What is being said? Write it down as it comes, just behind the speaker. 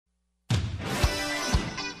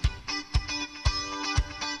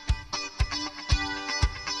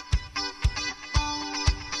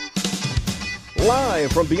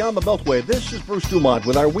Live from Beyond the Beltway, this is Bruce Dumont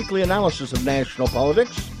with our weekly analysis of national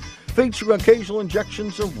politics, featuring occasional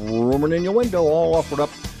injections of rumor and innuendo, all offered up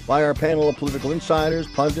by our panel of political insiders,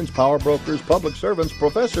 pundits, power brokers, public servants,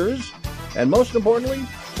 professors, and most importantly,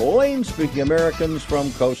 plain-speaking Americans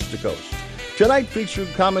from coast to coast. Tonight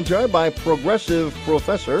featured commentary by progressive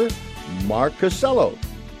professor Mark Costello,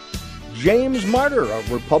 James Martyr, a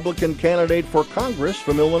Republican candidate for Congress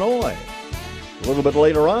from Illinois. A little bit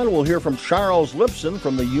later on, we'll hear from Charles Lipson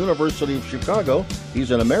from the University of Chicago. He's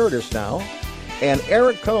an emeritus now. And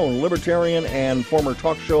Eric Cohn, libertarian and former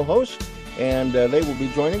talk show host. And they will be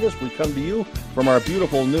joining us. We come to you from our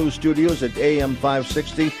beautiful new studios at AM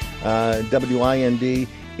 560 WIND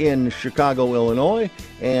in Chicago, Illinois.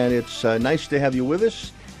 And it's nice to have you with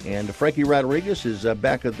us. And Frankie Rodriguez is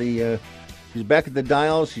back at the he's back at the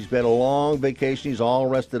dials. He's had a long vacation. He's all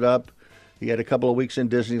rested up. He had a couple of weeks in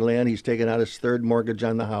Disneyland. He's taken out his third mortgage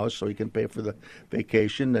on the house so he can pay for the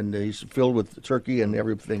vacation, and he's filled with turkey and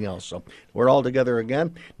everything else. So we're all together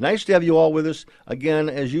again. Nice to have you all with us again,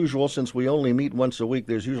 as usual. Since we only meet once a week,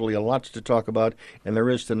 there's usually a lot to talk about, and there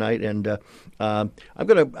is tonight. And I'm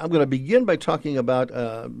gonna begin by talking about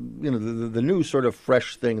the new sort of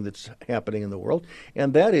fresh thing that's happening in the world,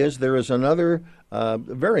 and that is there is another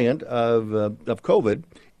variant of COVID.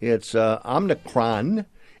 It's Omicron.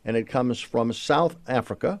 And it comes from South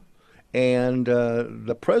Africa. And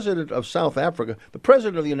the president of South Africa, the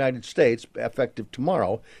president of the United States, effective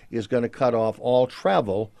tomorrow, is going to cut off all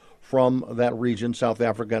travel from that region. South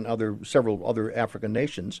Africa and several other African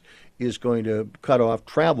nations is going to cut off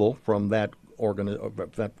travel from that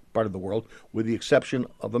part of the world, with the exception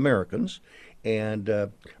of Americans. And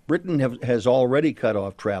Britain has already cut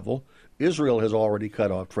off travel. Israel has already cut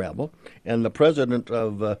off travel. And the president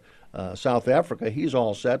of South Africa, he's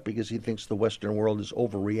all set because he thinks the Western world has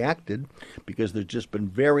overreacted because there's just been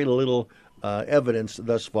very little evidence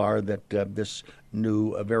thus far that this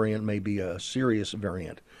new variant may be a serious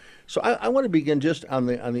variant. So I want to begin just on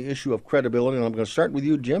the issue of credibility, and I'm going to start with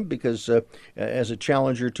you, Jim, because as a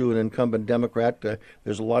challenger to an incumbent Democrat,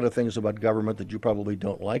 there's a lot of things about government that you probably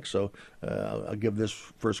don't like, so I'll give this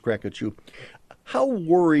first crack at you. How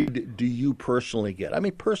worried do you personally get? I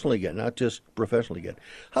mean, personally get, not just professionally get.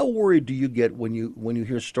 How worried do you get when you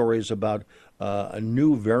hear stories about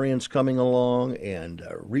new variants coming along and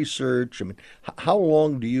research? I mean, how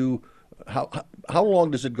long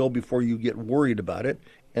does it go before you get worried about it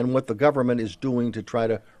and what the government is doing to try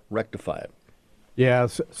to rectify it? Yeah.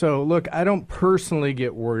 So look, I don't personally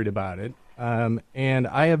get worried about it. And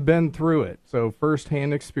I have been through it, so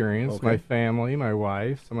firsthand experience. Okay. My family, my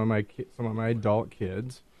wife, some of my adult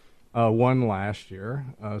kids, one last year,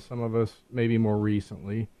 some of us maybe more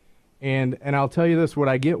recently, and I'll tell you this: what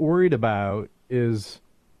I get worried about is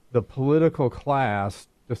the political class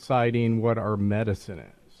deciding what our medicine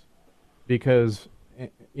is, because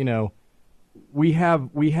we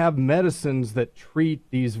have medicines that treat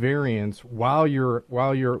these variants while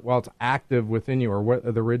it's active within you, or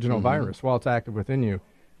the original virus while it's active within you,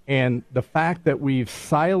 and the fact that we've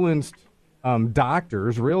silenced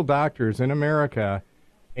real doctors in America,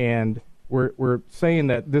 and we're saying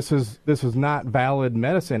that this is not valid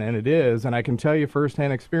medicine, and it is. And I can tell you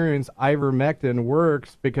firsthand experience, ivermectin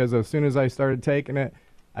works because as soon as I started taking it,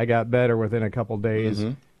 I got better within a couple days,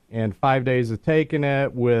 and 5 days of taking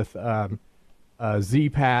it with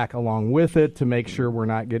Z-Pack along with it to make sure we're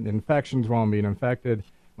not getting infections while I'm being infected.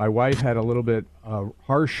 My wife had a little bit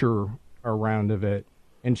harsher round of it,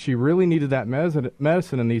 and she really needed that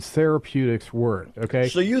medicine, and these therapeutics worked, okay?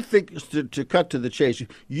 So you think, to cut to the chase,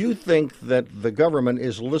 you think that the government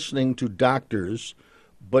is listening to doctors,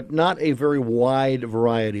 but not a very wide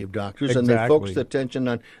variety of doctors, exactly. And they focus attention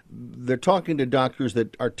on, they're talking to doctors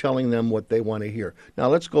that are telling them what they want to hear. Now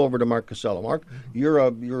let's go over to Mark Costello. Mark, you're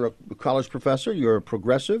a college professor, you're a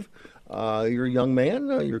progressive, you're a young man,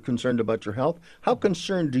 you're concerned about your health. How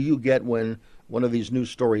concerned do you get when one of these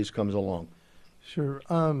news stories comes along? Sure.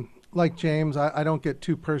 Like James, I don't get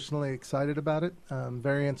too personally excited about it.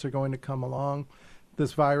 Variants are going to come along.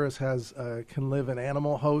 This virus can live in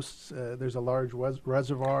animal hosts. There's a large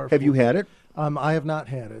reservoir. Have you had it? I have not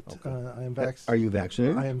had it. Okay. I am Are you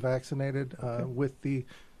vaccinated? I am vaccinated with the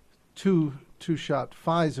two-shot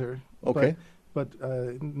Pfizer. Okay. But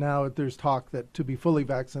now there's talk that to be fully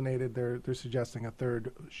vaccinated, they're suggesting a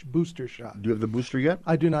third booster shot. Do you have the booster yet?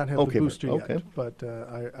 I do not have the booster okay. yet, but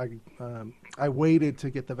I waited to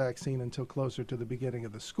get the vaccine until closer to the beginning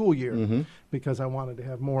of the school year because I wanted to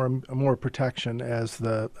have more protection as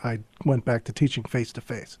I went back to teaching face to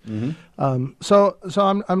face. So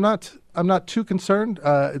I'm not too concerned.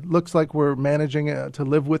 It looks like we're managing to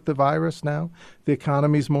live with the virus now. The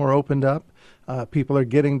economy's more opened up. People are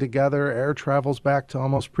getting together. Air travel's back to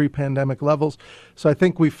almost pre-pandemic levels. So I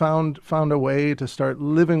think we found a way to start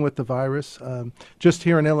living with the virus. Just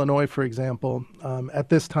here in Illinois, for example, at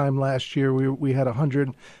this time last year, we had a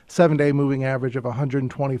 107-day moving average of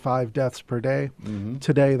 125 deaths per day. Mm-hmm.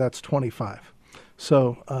 Today, that's 25.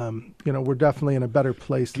 So, we're definitely in a better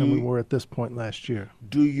place than we were at this point last year.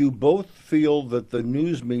 Do you both feel that the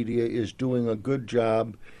news media is doing a good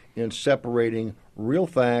job in separating real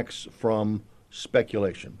facts from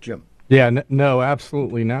speculation? Jim? Yeah, no,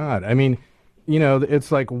 absolutely not. I mean,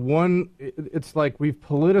 it's like we've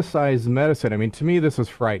politicized medicine. I mean, to me, this is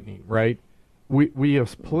frightening, right? We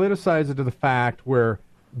have politicized it to the fact where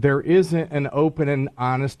there isn't an open and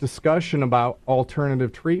honest discussion about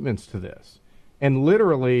alternative treatments to this. And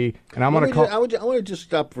literally, and I'm going to call... I want to just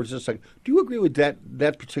stop for just a second. Do you agree with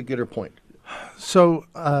that particular point? So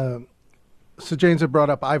James had brought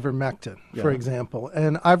up ivermectin, for example.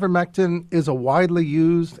 And ivermectin is a widely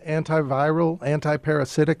used antiviral,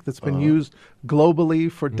 antiparasitic that's been used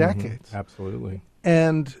globally for decades. Absolutely.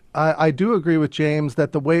 And I do agree with James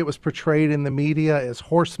that the way it was portrayed in the media as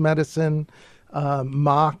horse medicine,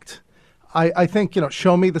 mocked. I think,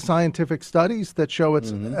 show me the scientific studies that show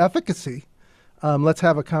its efficacy. Let's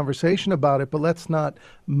have a conversation about it, but let's not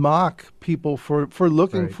mock people for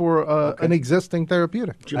looking for an existing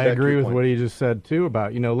therapeutic. I agree with what he just said too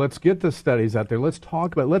about let's get the studies out there. Let's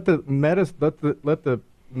talk about let the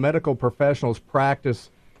medical professionals practice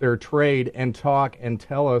their trade and talk and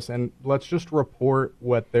tell us, and let's just report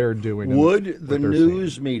what they're doing. Does the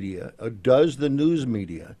news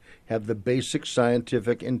media have the basic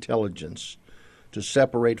scientific intelligence to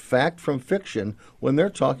separate fact from fiction when they're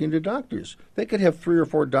talking to doctors? They could have 3 or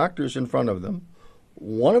 4 doctors in front of them.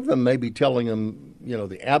 One of them may be telling them,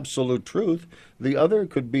 the absolute truth. The other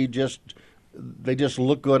could be they just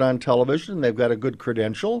look good on television. They've got a good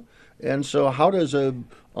credential. And so how does an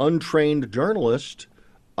untrained journalist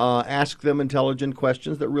ask them intelligent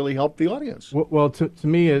questions that really help the audience? Well, to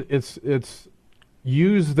me, it's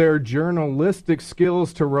use their journalistic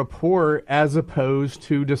skills to report as opposed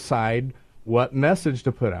to decide what message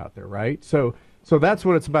to put out there, right? So that's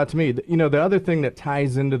what it's about to me. The other thing that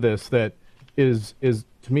ties into this that is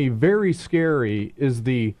to me very scary is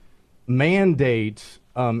the mandate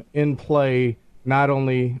in play, not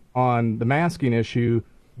only on the masking issue,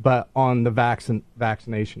 but on the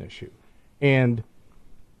vaccination issue. And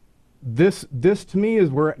this to me is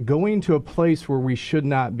we're going to a place where we should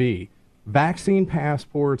not be. Vaccine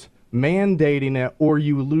passports, mandating it, or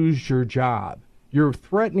you lose your job. You're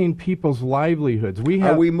threatening people's livelihoods.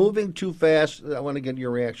 Are we moving too fast? I want to get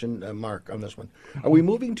your reaction, Mark, on this one. Are we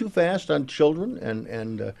moving too fast on children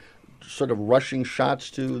and sort of rushing shots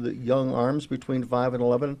to the young arms between 5 and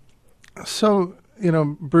 11? So,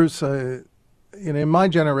 Bruce, in my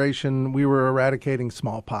generation, we were eradicating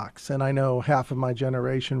smallpox, and I know half of my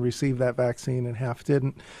generation received that vaccine and half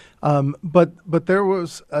didn't. But there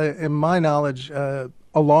was, in my knowledge, a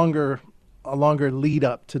longer lead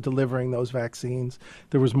up to delivering those vaccines.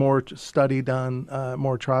 There was more study done,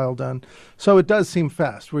 more trial done. So it does seem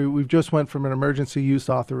fast. We've just went from an emergency use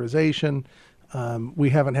authorization. We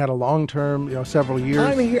haven't had a long-term, several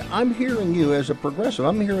years. I'm hearing you as a progressive.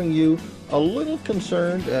 I'm hearing you a little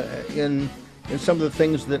concerned in some of the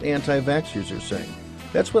things that anti-vaxxers are saying.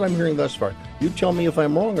 That's what I'm hearing thus far. You tell me if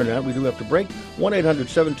I'm wrong or not. We do have to break.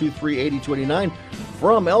 1-800-723-8289.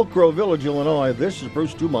 From Elk Grove Village, Illinois, this is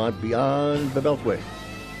Bruce Dumont, Beyond the Beltway.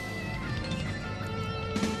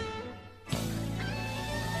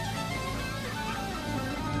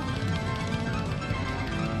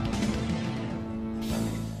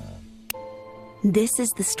 This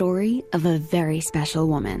is the story of a very special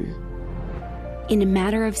woman. In a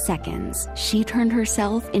matter of seconds, she turned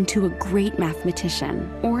herself into a great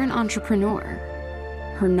mathematician or an entrepreneur.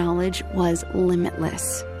 Her knowledge was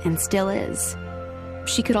limitless and still is.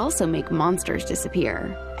 She could also make monsters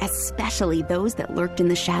disappear, especially those that lurked in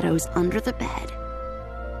the shadows under the bed.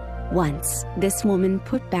 Once, this woman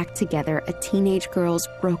put back together a teenage girl's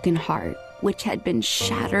broken heart, which had been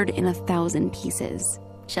shattered in 1,000 pieces,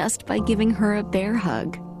 just by giving her a bear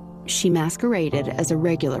hug. She masqueraded as a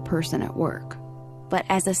regular person at work, but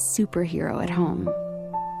as a superhero at home.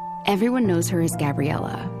 Everyone knows her as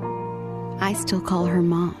Gabriella. I still call her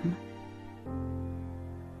Mom.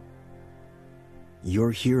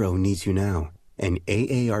 Your hero needs you now, and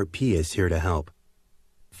AARP is here to help.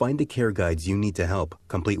 Find the care guides you need to help,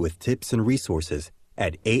 complete with tips and resources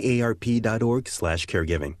at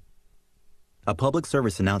aarp.org/caregiving. A public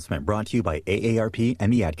service announcement brought to you by AARP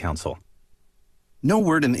and the Ad Council. No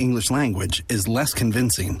word in the English language is less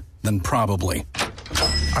convincing than probably.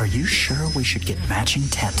 Are you sure we should get matching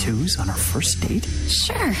tattoos on our first date?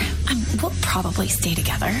 Sure. We'll probably stay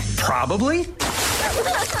together. Probably?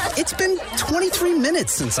 It's been 23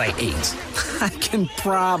 minutes since I ate. I can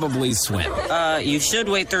probably swim. You should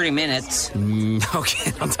wait 30 minutes.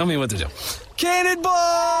 Okay, now tell me what to do.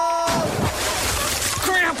 Cannonball!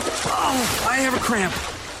 Cramp! Oh, I have a cramp.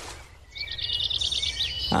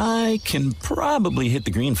 I can probably hit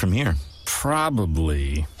the green from here.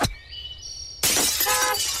 Probably.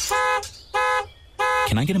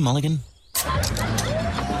 Can I get a mulligan?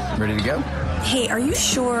 Ready to go? Hey, are you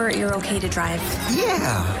sure you're okay to drive?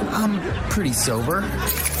 Yeah, I'm pretty sober.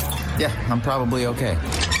 Yeah, I'm probably okay.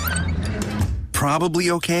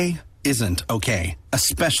 Probably okay isn't okay,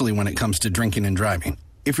 especially when it comes to drinking and driving.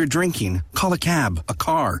 If you're drinking, call a cab, a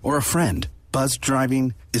car, or a friend. Buzzed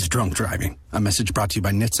driving is drunk driving. A message brought to you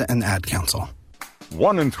by NHTSA and the Ad Council.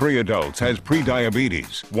 1 in 3 adults has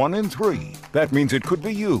prediabetes. 1 in 3. That means it could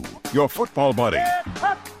be you, your football buddy,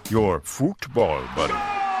 your football buddy,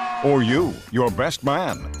 or you, your best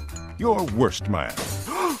man, your worst man,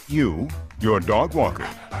 you, your dog walker,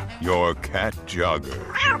 your cat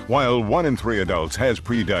jogger. While 1 in 3 adults has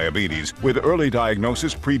prediabetes, with early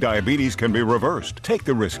diagnosis, prediabetes can be reversed. Take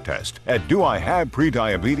the risk test at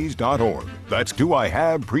doihaveprediabetes.org. That's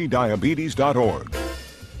doihaveprediabetes.org.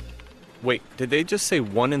 Wait, did they just say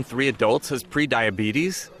 1 in 3 adults has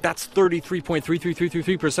prediabetes? That's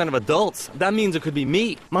 33.33333% of adults. That means it could be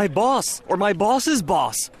me, my boss, or my boss's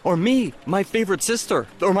boss, or me, my favorite sister,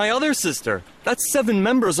 or my other sister. That's 7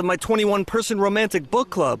 members of my 21-person romantic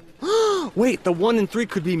book club. Wait, the 1 in 3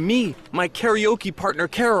 could be me, my karaoke partner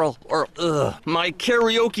Carol, or my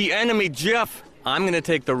karaoke enemy Jeff. I'm gonna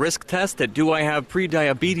take the risk test at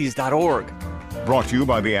doihaveprediabetes.org. Brought to you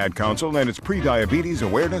by the Ad Council and its Prediabetes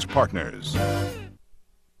Awareness Partners.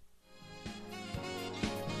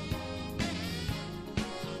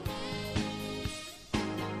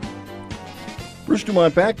 Bruce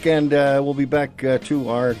Dumont back, and we'll be back to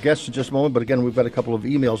our guests in just a moment. But again, we've got a couple of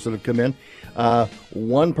emails that have come in.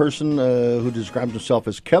 One person who described himself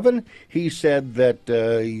as Kevin, he said that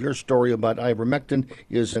your story about ivermectin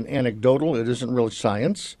is an anecdotal. It isn't really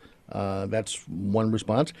science. That's one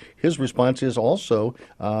response. His response is also,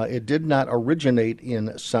 it did not originate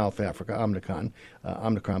in South Africa, Omicron,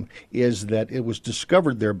 is that it was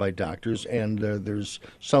discovered there by doctors, and there's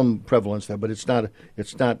some prevalence there, but it's not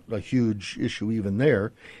a huge issue even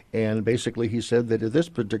there. And basically he said that at this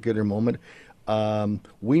particular moment,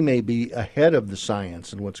 we may be ahead of the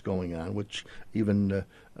science and what's going on, which even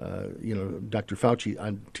Dr. Fauci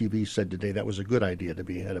on TV said today that was a good idea to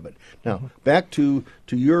be ahead of it. Now, back to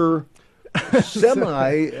your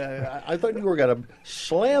semi. I thought you were going to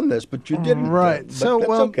slam this, but you didn't. Right. But so,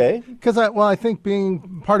 that's okay. Because I think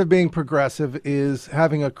part of being progressive is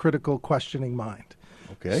having a critical, questioning mind.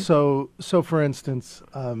 Okay. So for instance,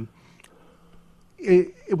 when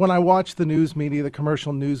I watch the news media, the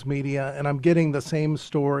commercial news media, and I'm getting the same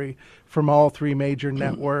story from all 3 major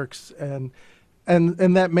networks, and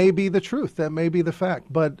that may be the truth, that may be the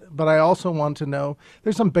fact, but I also want to know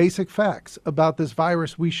there's some basic facts about this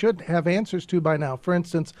virus we should have answers to by now. For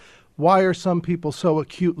instance, why are some people so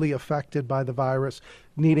acutely affected by the virus,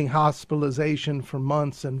 needing hospitalization for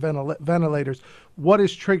months and ventilators? What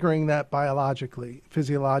is triggering that biologically,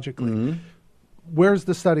 physiologically? Mm-hmm. Where's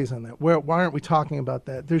the studies on that? Why aren't we talking about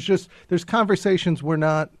that? There's conversations we're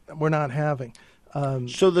not having.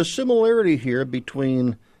 So the similarity here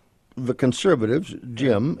between the conservatives,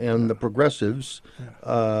 Jim, and the progressives,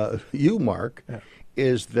 you, Mark,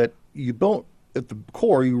 is that you don't, at the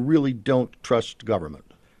core, you really don't trust government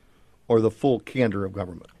or the full candor of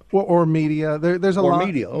government. Or media. There's a lot. Or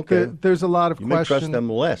media, okay. There's a lot of you questions. You may trust them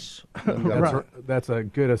less. That's a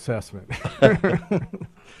good assessment.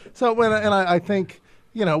 So, I think,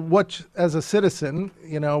 what, as a citizen,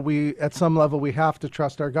 we, at some level, we have to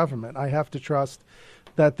trust our government. I have to trust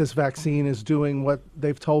that this vaccine is doing what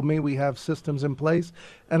they've told me. We have systems in place,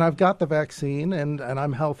 and I've got the vaccine, and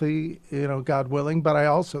I'm healthy, God willing. But I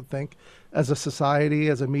also think, as a society,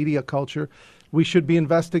 as a media culture, we should be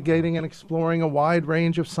investigating and exploring a wide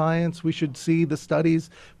range of science. We should see the studies.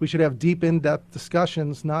 We should have deep, in-depth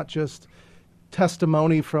discussions, not just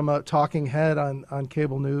testimony from a talking head on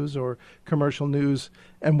cable news or commercial news,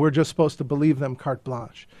 and we're just supposed to believe them carte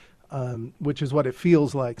blanche. Which is what it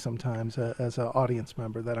feels like sometimes as an audience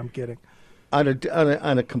member that I'm getting. On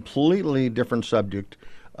a completely different subject,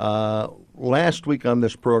 Last week on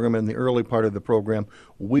this program, in the early part of the program,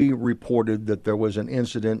 we reported that there was an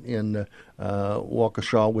incident in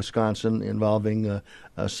Waukesha, Wisconsin, involving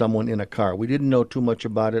someone in a car. We didn't know too much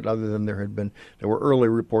about it, other than there were early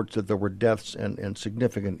reports that there were deaths and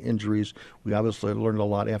significant injuries. We obviously learned a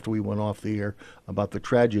lot after we went off the air about the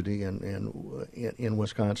tragedy in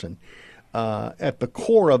Wisconsin. At the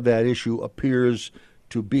core of that issue appears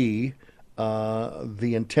to be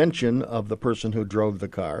the intention of the person who drove the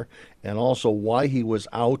car, and also why he was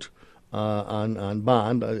out on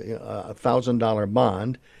bond, a $1,000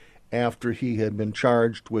 bond, after he had been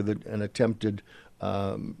charged with an attempted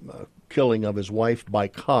killing of his wife by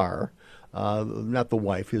car. Not the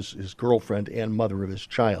wife, his girlfriend and mother of his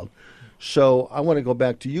child. So I want to go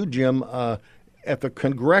back to you, Jim. At the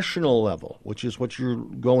congressional level, which is what you're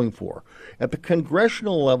going for, at the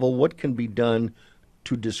congressional level, what can be done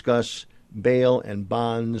to discuss bail and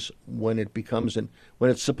bonds when it becomes when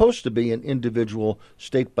it's supposed to be an individual,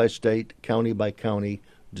 state by state, county by county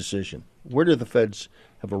decision? Where do the feds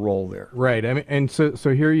have a role there? Right. I mean, and so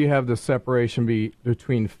here you have the separation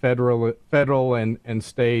between federal and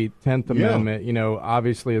state. 10th Amendment. You know,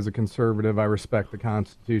 obviously as a conservative, I respect the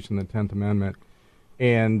Constitution, the 10th Amendment,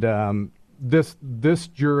 and this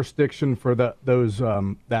jurisdiction for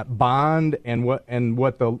that bond and what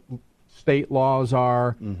the state laws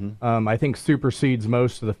are, I think supersedes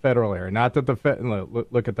most of the federal area. Not that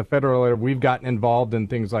look at the federal area, we've gotten involved in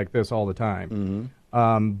things like this all the time.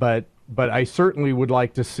 But I certainly would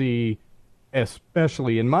like to see,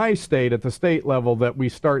 especially in my state, at the state level, that we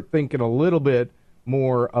start thinking a little bit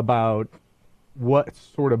more about what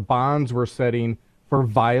sort of bonds we're setting for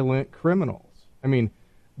violent criminals. I mean,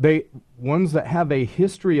 ones that have a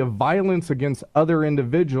history of violence against other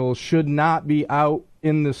individuals should not be out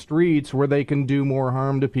in the streets where they can do more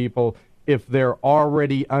harm to people if they're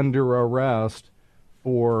already under arrest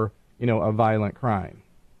for, a violent crime.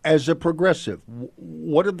 As a progressive,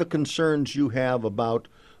 what are the concerns you have about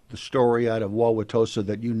the story out of Wauwatosa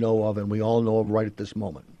that you know of and we all know of right at this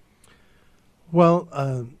moment?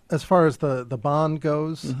 Well, as far as the bond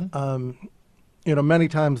goes, many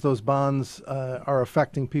times those bonds are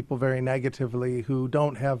affecting people very negatively who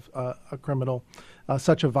don't have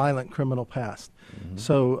such a violent criminal past.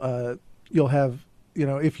 So you'll have,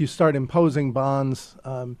 if you start imposing bonds,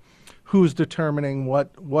 who's determining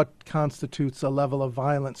what constitutes a level of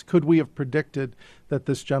violence? Could we have predicted that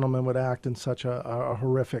this gentleman would act in such a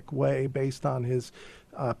horrific way based on his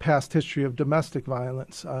past history of domestic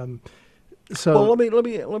violence? Well,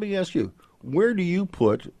 let me ask you, where do you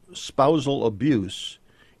put spousal abuse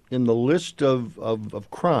in the list of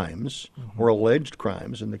crimes or alleged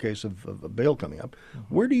crimes in the case of bail coming up?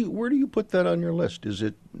 Where do you put that on your list? Is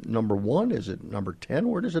it number 1? Is it number 10?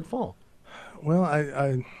 Where does it fall? Well,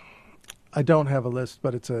 I don't have a list,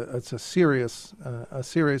 but it's a serious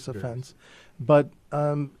offense. But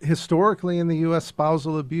historically in the U.S.,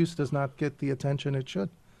 spousal abuse does not get the attention it should.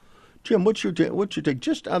 Jim, what's your take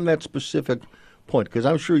just on that specific point? Because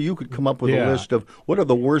I'm sure you could come up with a list of what are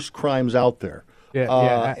the worst crimes out there.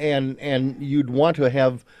 And you'd want to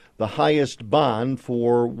have the highest bond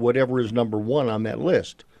for whatever is number 1 on that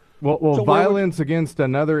list. Well, so violence against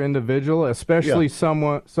another individual, especially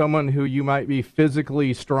someone who you might be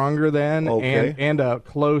physically stronger than and a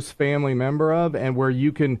close family member of, and where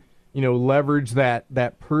you can, leverage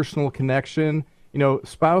that personal connection.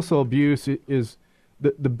 Spousal abuse is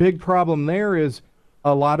the big problem there is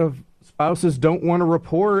a lot of spouses don't want to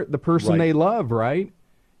report the person they love, right?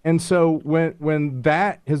 And so when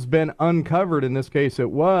that has been uncovered, in this case it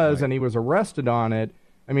was, and he was arrested on it,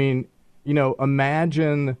 I mean,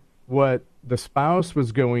 imagine what the spouse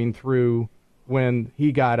was going through when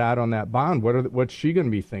he got out on that bond. What's she going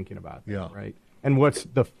to be thinking about that, right? And what's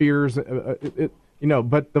the fears,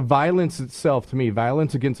 but the violence itself, to me,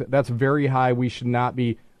 violence against that's very high. We should not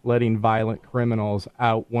be letting violent criminals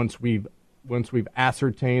out once we've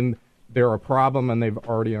ascertained they're a problem and they've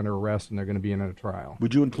already under arrest and they're going to be in a trial.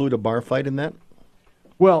 Would you include a bar fight in that?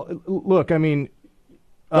 Well, look, I mean,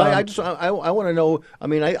 I want to know. I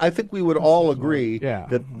mean, I think we would all agree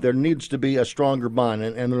that there needs to be a stronger bond,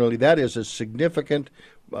 and really that is a significant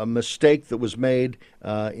mistake that was made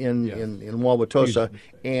in Wauwatosa,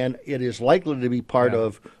 and it is likely to be part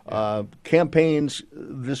of campaigns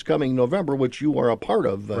this coming November, which you are a part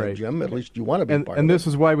of, Jim. At least you want to be a part of. And this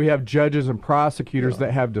is why we have judges and prosecutors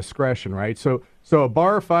that have discretion, right? So a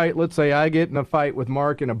bar fight, let's say I get in a fight with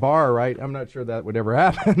Mark in a bar, right? I'm not sure that would ever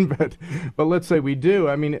happen, but let's say we do.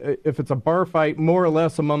 I mean, if it's a bar fight, more or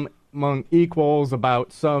less among equals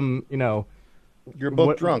about some, you're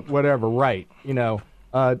both drunk, whatever, right?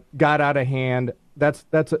 Got out of hand. That's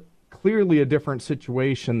clearly a different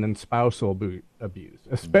situation than spousal abuse,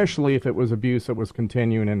 especially if it was abuse that was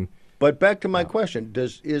continuing. And but back to my question: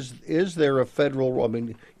 is there a federal? I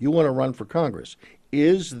mean, you want to run for Congress?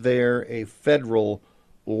 Is there a federal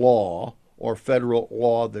law or federal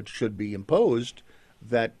law that should be imposed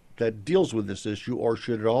that deals with this issue, or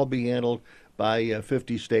should it all be handled by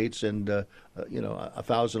 50 states and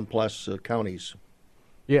 1,000 plus counties?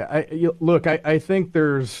 Yeah, I think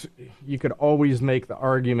you could always make the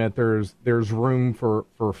argument there's room for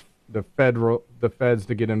the feds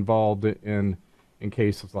to get involved in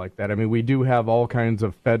cases like that. I mean, we do have all kinds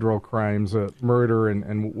of federal crimes, murder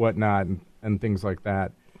and whatnot, and things like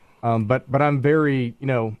that. But I'm very,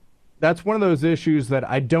 that's one of those issues that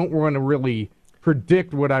I don't want to really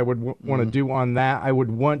predict what I would want to do on that. I would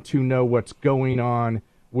want to know what's going on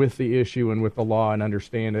with the issue and with the law and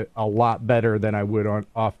understand it a lot better than I would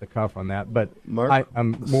off the cuff on that. But Mark?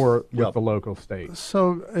 I'm more with the local state.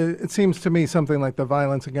 So it seems to me something like the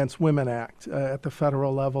Violence Against Women Act at the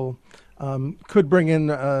federal level could bring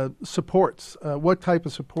in supports. What type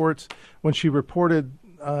of supports? When she reported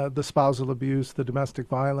the spousal abuse, the domestic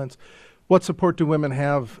violence, what support do women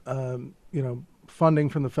have, funding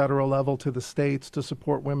from the federal level to the states to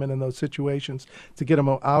support women in those situations, to get them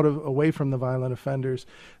away from the violent offenders?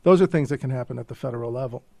 Those are things that can happen at the federal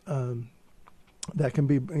level. That can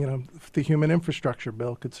be, the human infrastructure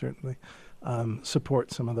bill could certainly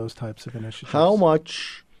support some of those types of initiatives. How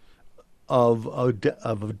much of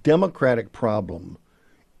a Democratic problem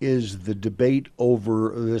is the debate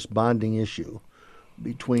over this bonding issue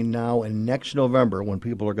between now and next November, when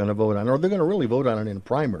people are going to vote on it, or they're going to really vote on it in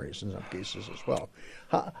primaries in some cases as well?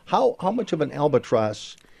 How much of an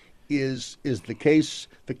albatross is the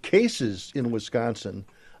cases in Wisconsin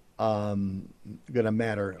going to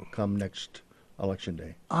matter come next election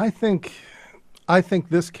day? I think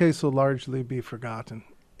this case will largely be forgotten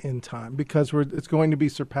in time because it's going to be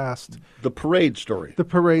surpassed. The parade story.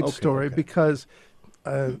 Okay. Because.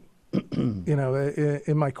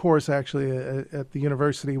 In my course, actually, at the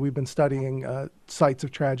university, we've been studying sites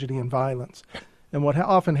of tragedy and violence. And what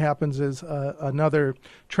often happens is another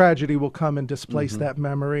tragedy will come and displace that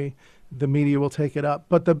memory. The media will take it up.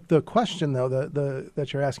 But the question, though,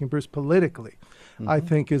 that you're asking, Bruce, politically, I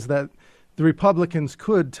think, is that the Republicans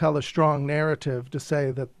could tell a strong narrative to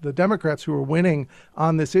say that the Democrats who are winning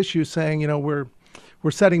on this issue, saying, we're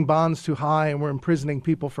setting bonds too high and we're imprisoning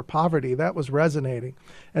people for poverty. That was resonating.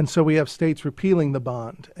 And so we have states repealing the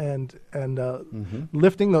bond and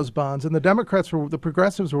lifting those bonds. And the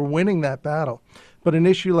progressives were winning that battle. But an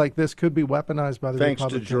issue like this could be weaponized by the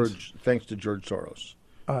Republicans. Thanks to George Soros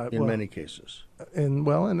in many cases. And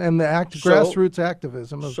the grassroots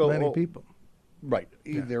activism of many people. Right.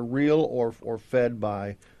 Either real or fed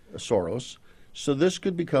by Soros. So this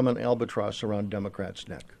could become an albatross around Democrats'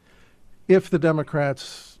 neck. If the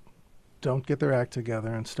Democrats don't get their act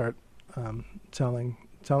together and start telling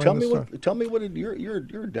the story. Tell me what you're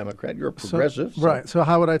a Democrat. You're a progressive. Right. So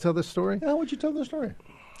how would I tell this story? How would you tell the story?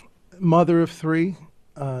 Mother of three,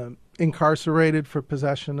 incarcerated for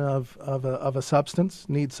possession of a substance,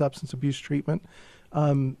 needs substance abuse treatment,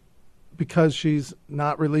 because she's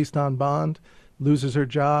not released on bond, loses her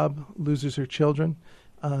job, loses her children.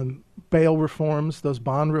 Bail reforms, those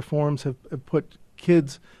bond reforms have put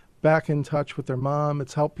kids back in touch with their mom.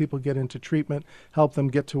 It's helped people get into treatment, help them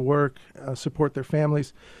get to work, support their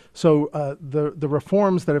families. So the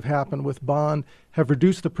reforms that have happened with bond have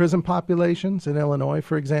reduced the prison populations in Illinois,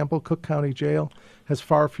 for example. Cook County Jail has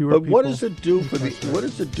far fewer people. But what does it do for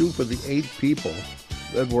the 8 people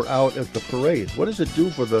that were out at the parade? What does it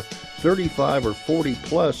do for the 35 or 40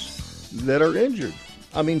 plus that are injured?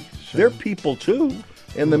 I mean, they're people too,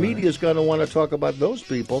 and the media is going to want to talk about those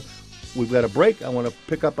people. We've got a break. I want to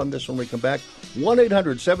pick up on this when we come back.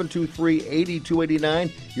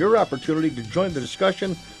 1-800-723-8289. Your opportunity to join the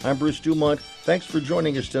discussion. I'm Bruce Dumont. Thanks for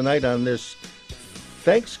joining us tonight on this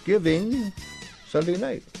Thanksgiving Sunday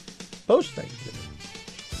night. Post-Thanksgiving.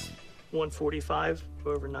 145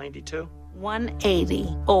 over 92. 180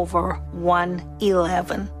 over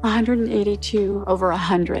 111. 182 over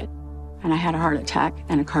 100. And I had a heart attack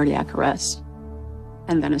and a cardiac arrest.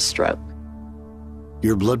 And then a stroke.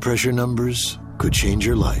 Your blood pressure numbers could change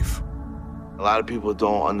your life. A lot of people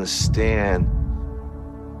don't understand,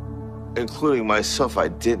 including myself, I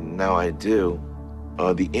didn't, now I do,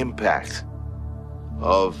 the impact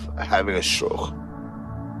of having a stroke.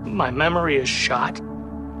 My memory is shot.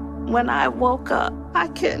 When I woke up, I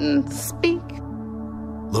couldn't speak.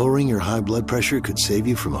 Lowering your high blood pressure could save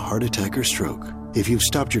you from a heart attack or stroke. If you've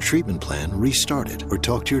stopped your treatment plan, restart it or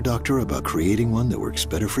talk to your doctor about creating one that works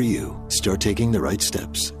better for you. Start taking the right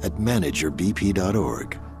steps at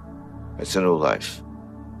manageyourbp.org. It's a new life.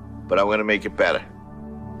 But I'm going to make it better.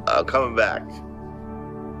 Coming back.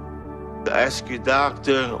 Ask your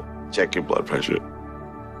doctor, check your blood pressure.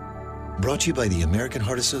 Brought to you by the American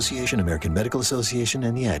Heart Association, American Medical Association,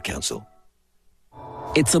 and the Ad Council.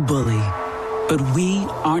 It's a bully, but we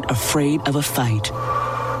aren't afraid of a fight.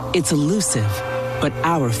 It's elusive, but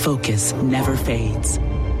our focus never fades.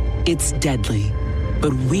 It's deadly,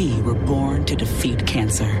 but we were born to defeat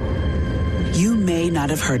cancer. You may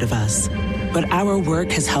not have heard of us, but our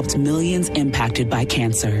work has helped millions impacted by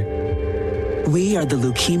cancer. We are the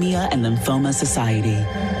Leukemia and Lymphoma Society.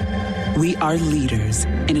 We are leaders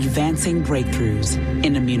in advancing breakthroughs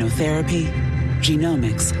in immunotherapy,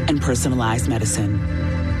 genomics, and personalized medicine.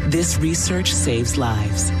 This research saves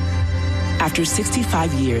lives. After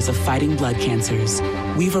 65 years of fighting blood cancers,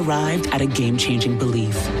 we've arrived at a game-changing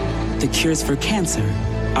belief. The cures for cancer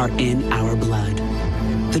are in our blood.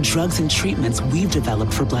 The drugs and treatments we've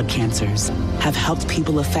developed for blood cancers have helped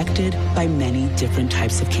people affected by many different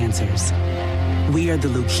types of cancers. We are the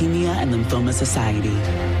Leukemia and Lymphoma Society.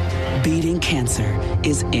 Beating cancer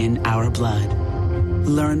is in our blood.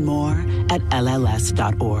 Learn more at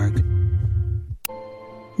LLS.org.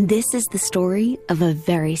 This is the story of a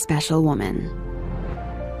very special woman.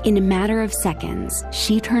 In a matter of seconds,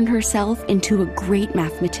 she turned herself into a great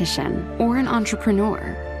mathematician or an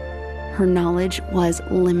entrepreneur. Her knowledge was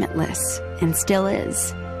limitless and still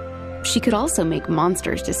is. She could also make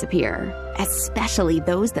monsters disappear, especially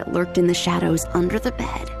those that lurked in the shadows under the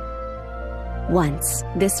bed. Once,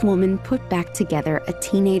 this woman put back together a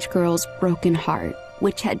teenage girl's broken heart,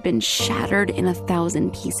 which had been shattered in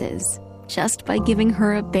 1,000 pieces, just by giving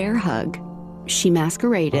her a bear hug. She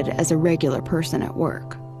masqueraded as a regular person at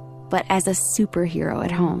work, but as a superhero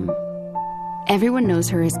at home. Everyone knows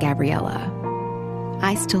her as Gabriella.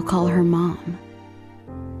 I still call her Mom.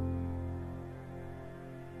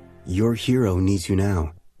 Your hero needs you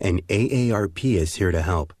now, and AARP is here to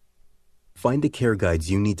help. Find the care guides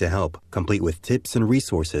you need to help, complete with tips and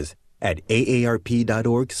resources at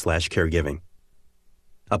aarp.org/caregiving.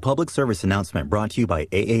 A public service announcement brought to you by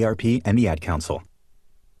AARP and the Ad Council.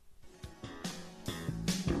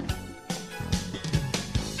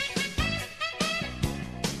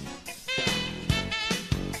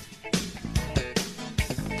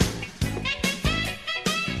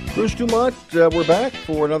 Bruce Dumont, we're back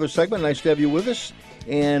for another segment. Nice to have you with us.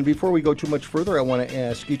 And before we go too much further, I want to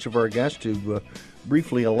ask each of our guests to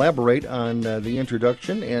briefly elaborate on the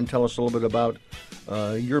introduction and tell us a little bit about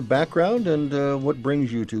your background and what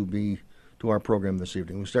brings you to our program this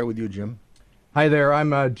evening. We'll start with you, Jim. Hi there.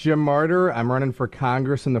 I'm Jim Martyr. I'm running for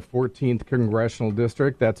Congress in the 14th Congressional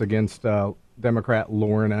District. That's against Democrat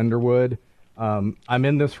Lauren Underwood. I'm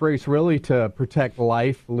in this race really to protect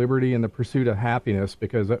life, liberty, and the pursuit of happiness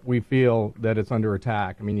because we feel that it's under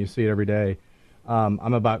attack. I mean, you see it every day.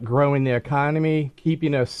 I'm about growing the economy,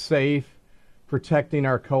 keeping us safe, protecting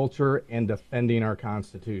our culture, and defending our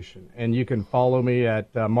Constitution. And you can follow me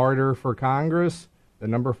at Martyr for Congress, the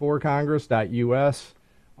number 4 Congress.us,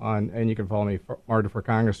 and you can follow me, Martyr for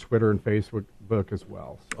Congress, Twitter and Facebook as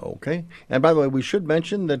well. Okay. And by the way, we should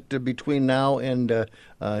mention that between now and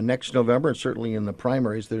next November, and certainly in the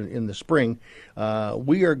primaries in the spring,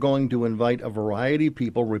 we are going to invite a variety of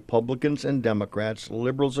people, Republicans and Democrats,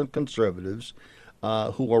 liberals and conservatives,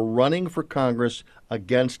 who are running for Congress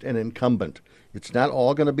against an incumbent. It's not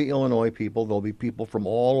all going to be Illinois people. There'll be people from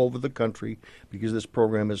all over the country because this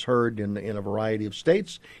program is heard in a variety of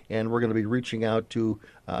states, and we're going to be reaching out to,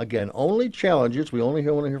 again, only challenges. We only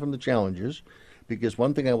want to hear from the challenges because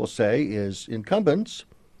one thing I will say is incumbents,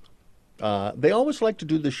 they always like to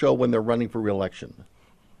do the show when they're running for re-election,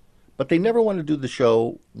 but they never want to do the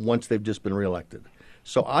show once they've just been reelected.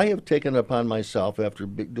 So I have taken it upon myself after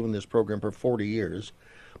doing this program for 40 years.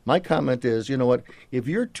 My comment is, you know what, if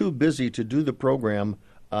you're too busy to do the program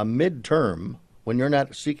midterm when you're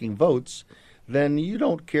not seeking votes, then you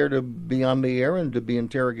don't care to be on the air and to be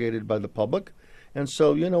interrogated by the public. And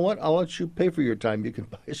so, you know what, I'll let you pay for your time. You can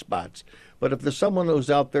buy spots. But if there's someone who's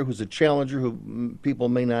out there who's a challenger who people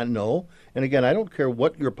may not know, and again, I don't care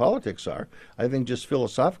what your politics are. I think just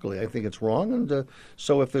philosophically, I think it's wrong. And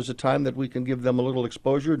so if there's a time that we can give them a little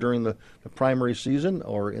exposure during the primary season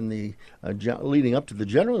or in the leading up to the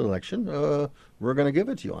general election, we're going to give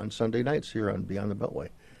it to you on Sunday nights here on Beyond the Beltway.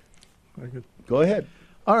 Very good. Go ahead.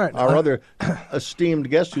 All right. Our other esteemed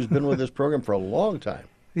guest who's been with this program for a long time.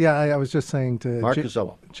 Yeah, I was just saying to Mark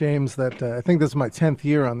Cosello. James that I think this is my 10th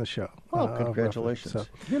year on the show. Oh, congratulations. So.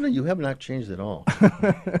 You have not changed at all.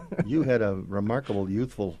 You had a remarkable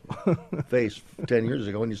youthful face 10 years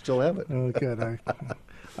ago, and you still have it. Oh, good.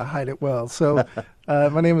 I hide it well. So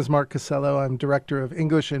my name is Mark Cosello. I'm Director of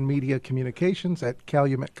English and Media Communications at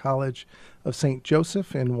Calumet College of St.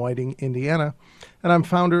 Joseph in Whiting, Indiana. And I'm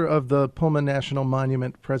founder of the Pullman National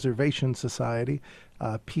Monument Preservation Society,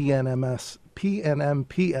 PNMPS.org.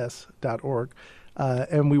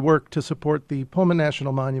 And we work to support the Pullman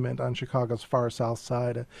National Monument on Chicago's far south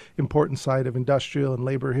side, an important site of industrial and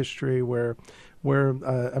labor history where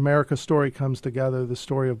America's story comes together, the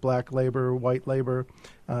story of black labor, white labor,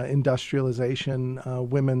 industrialization,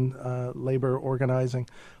 women labor organizing,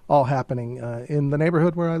 all happening in the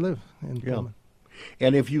neighborhood where I live in Pullman.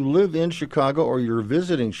 And if you live in Chicago or you're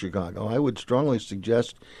visiting Chicago, I would strongly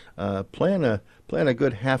suggest plan a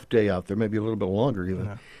good half day out there, maybe a little bit longer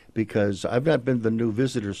even, because I've not been to the new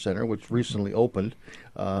visitor center, which recently opened,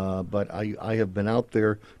 but I have been out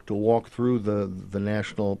there to walk through the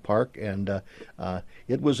national park, and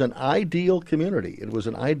it was an ideal community. It was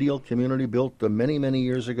an ideal community built many, many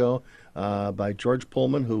years ago by George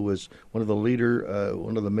Pullman, who was one of the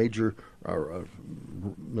major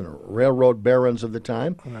railroad barons of the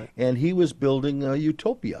time, and he was building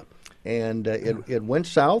Utopia, and it went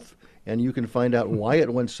south, and you can find out why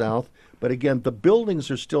it went south. But again, the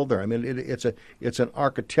buildings are still there. I mean, it's an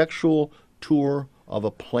architectural tour of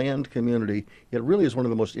a planned community. It really is one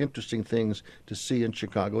of the most interesting things to see in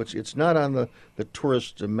Chicago. It's not on the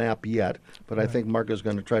tourist map yet, but I think Mark is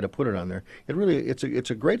going to try to put it on there.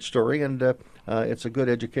 It's a great story, and it's a good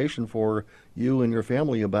education for you and your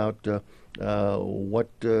family about what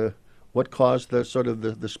caused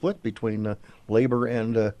the split between labor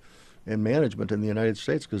and management in the United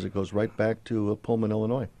States, because it goes right back to Pullman,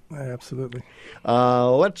 Illinois. Absolutely.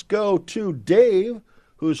 Let's go to Dave,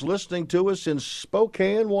 who's listening to us in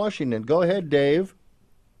Spokane, Washington. Go ahead, Dave.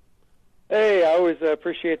 Hey, I always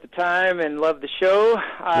appreciate the time and love the show.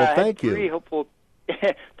 Well, thank you.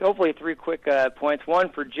 Hopefully three quick points. One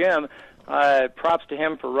for Jim. Props to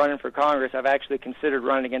him for running for Congress. I've actually considered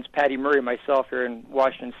running against Patty Murray myself here in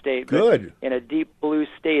Washington State. Good. But in a deep blue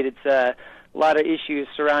state, it's a lot of issues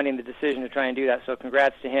surrounding the decision to try and do that, so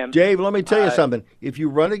congrats to him. Dave, let me tell you something. If you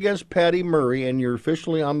run against Patty Murray and you're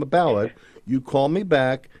officially on the ballot, you call me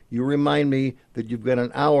back, you remind me that you've got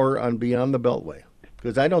an hour on Beyond the Beltway,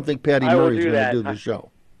 because I don't think Patty Murray's going to do the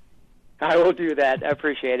show. I will do that. I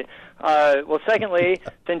appreciate it. Well, secondly,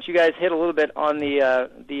 since you guys hit a little bit on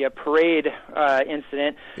the parade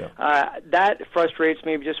incident, that frustrates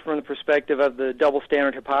me just from the perspective of the double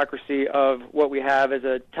standard hypocrisy of what we have as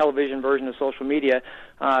a television version of social media,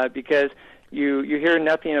 because you hear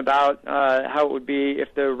nothing about how it would be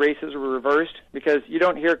if the races were reversed, because you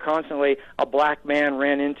don't hear constantly a black man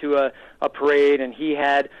ran into a parade and he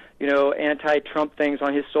had anti-Trump things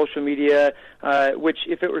on his social media, which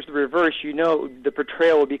if it was the reverse, the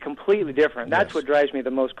portrayal would be completely different. That's what drives me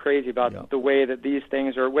the most crazy about the way that these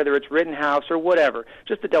things are, whether it's Rittenhouse or whatever,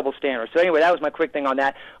 just the double standard. So anyway, that was my quick thing on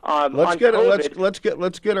that.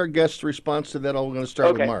 Let's get our guest's response to that. I'm going to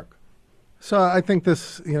start with Mark. So I think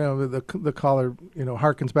this, the caller,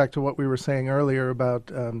 harkens back to what we were saying earlier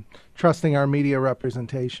about trusting our media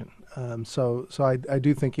representation. So I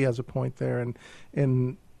do think he has a point there,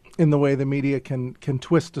 and in the way the media can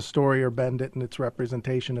twist a story or bend it in its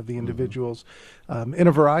representation of the individuals in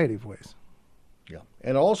a variety of ways. Yeah,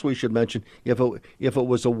 and also we should mention if it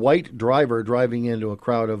was a white driver driving into a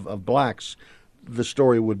crowd of blacks, the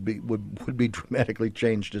story would be dramatically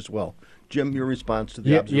changed as well. Jim, your response to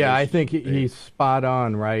the observation? Yeah, I think he's spot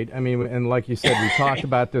on, right? I mean, and like you said, we talked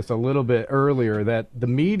about this a little bit earlier, that the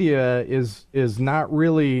media is not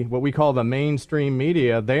really what we call the mainstream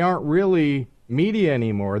media. They aren't really media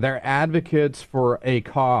anymore. They're advocates for a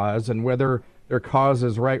cause, and whether their cause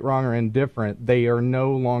is right, wrong, or indifferent, they are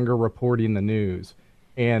no longer reporting the news.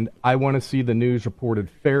 And I want to see the news reported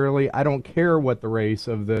fairly. I don't care what the race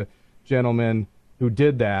of the gentleman who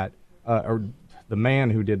did that, or the man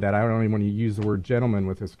who did that. I don't even want to use the word gentleman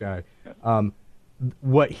with this guy.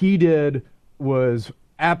 What he did was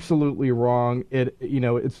absolutely wrong.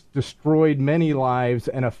 It's destroyed many lives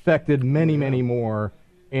and affected many, many more.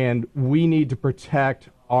 And we need to protect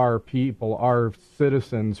our people, our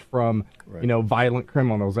citizens from, violent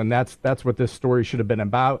criminals. And that's what this story should have been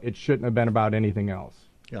about. It shouldn't have been about anything else.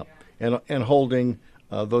 Yeah, and holding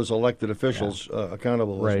those elected officials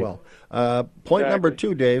accountable as well. Point number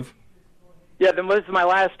 2, Dave. Yeah, this is my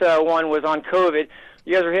last one was on COVID.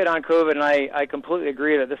 You guys are hit on COVID, and I completely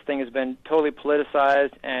agree that this thing has been totally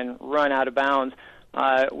politicized and run out of bounds.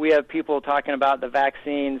 we have people talking about the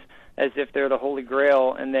vaccines as if they're the holy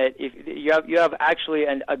grail, and that if you have actually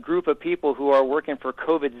a group of people who are working for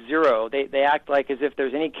COVID zero. They act like as if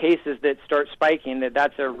there's any cases that start spiking,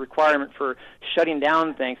 that's a requirement for shutting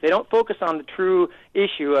down things. They don't focus on the true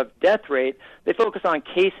issue of death rate. They focus on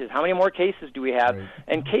cases. How many more cases do we have? Right.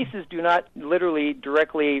 And cases do not literally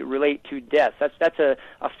directly relate to deaths. That's a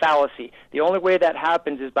fallacy. The only way that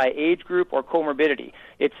happens is by age group or comorbidity.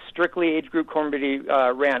 It's strictly age group comorbidity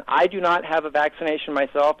ran. I do not have a vaccination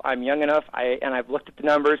myself. I'm young enough, and I've looked at the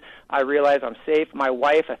numbers. I realize I'm safe. My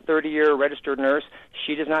wife, a 30-year registered nurse,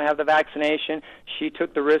 she does not have the vaccination. She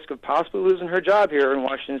took the risk of possibly losing her job here in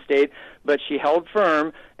Washington State, but she held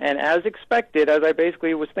firm, and as expected, as I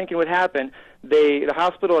basically was thinking would happen, the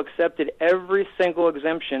hospital accepted every single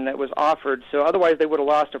exemption that was offered, so otherwise they would have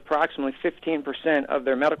lost approximately 15% of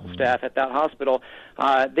their medical staff at that hospital.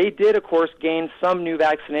 They did, of course, gain some new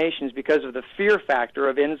vaccinations because of the fear factor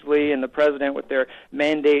of Inslee and the president with their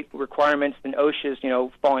mandate requirements, and OSHA's,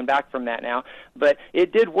 falling back from that now. But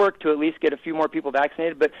it did work to at least get a few more people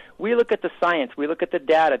vaccinated. But we look at the science, we look at the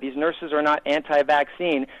data. These nurses are not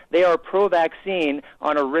anti-vaccine. They are pro-vaccine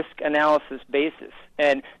on a risk analysis basis.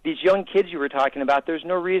 And these young kids you were talking about, there's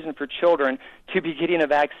no reason for children to be getting a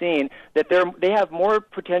vaccine, that they have more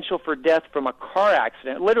potential for death from a car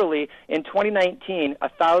accident. Literally, in 2019,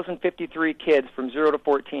 1,053 kids from 0 to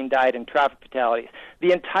 14 died in traffic fatalities.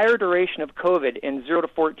 The entire duration of COVID in 0 to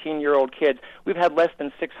 14-year-old kids, we've had less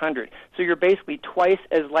than 600. So you're basically twice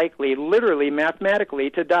as likely, literally, mathematically,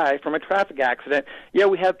 to die from a traffic accident. Yeah,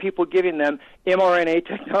 we have people giving them mRNA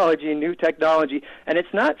technology, new technology, and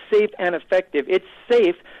it's not safe and effective. It's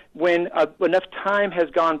safe when enough time has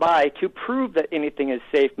gone by to prove that anything is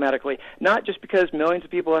safe medically, not just because millions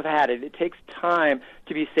of people have had it. It takes time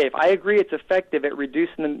to be safe. I agree it's effective at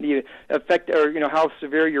reducing the effect, or how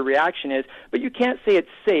severe your reaction is, but you can't say it's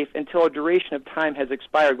safe until a duration of time has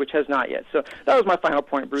expired, which has not yet. So that was my final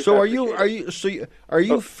point, Bruce. So are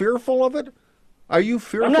you fearful of it? Are you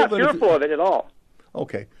fearful? I'm not fearful of it at all.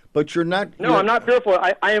 Okay. But you're not... No, I'm not fearful.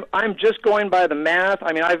 I'm just going by the math.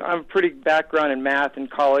 I mean, I've a pretty background in math in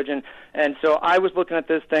college, and so I was looking at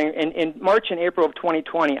this thing. In March and April of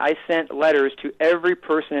 2020, I sent letters to every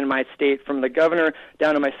person in my state, from the governor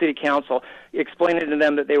down to my city council, explaining to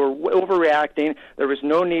them that they were overreacting. There was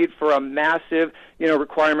no need for a massive,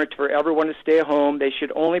 requirement for everyone to stay home. They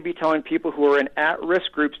should only be telling people who are in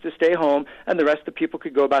at-risk groups to stay home, and the rest of the people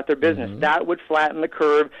could go about their business. Mm-hmm. That would flatten the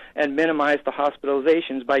curve and minimize the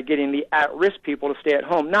hospitalizations by getting the at-risk people to stay at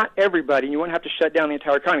home. Not everybody. You wouldn't have to shut down the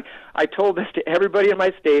entire economy. I told this to everybody in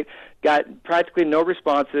my state, got practically no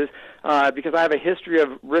responses because I have a history of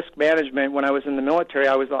risk management. When I was in the military,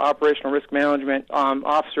 I was the operational risk management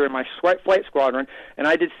officer in my flight squadron, and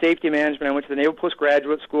I did safety management. I went to the Naval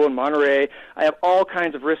Postgraduate School in Monterey. I have all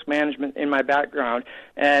kinds of risk management in my background,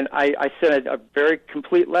 and I sent a very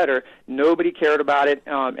complete letter. Nobody cared about it,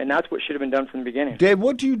 and that's what should have been done from the beginning. Dave,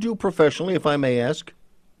 what do you do professionally, if I may ask?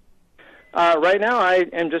 Right now, I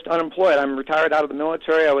am just unemployed. I'm retired out of the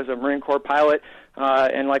military. I was a Marine Corps pilot.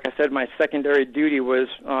 And like I said, my secondary duty was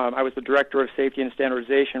I was the director of safety and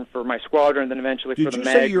standardization for my squadron, and then eventually for the MAG.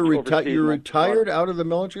 Did you say you're retired out of the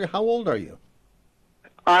military? How old are you?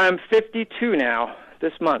 I'm 52 now.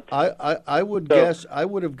 This month. I would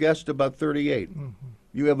have guessed about 38. Mm-hmm.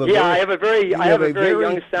 You have I have a very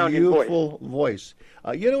young sounding beautiful voice.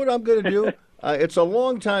 You know what I'm going to do? It's a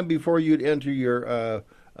long time before you'd enter your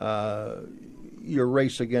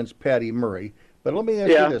race against Patty Murray. But let me ask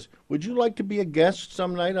you this: would you like to be a guest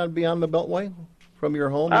some night on Beyond the Beltway from your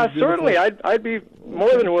home? Certainly, I'd be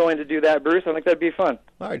more than willing to do that, Bruce. I think that'd be fun.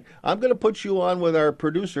 All right, I'm going to put you on with our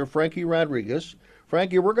producer, Frankie Rodriguez.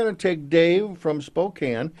 Frankie, we're going to take Dave from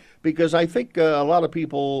Spokane because I think a lot of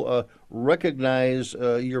people recognize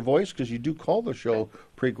your voice because you do call the show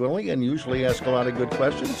frequently and usually ask a lot of good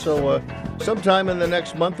questions. So sometime in the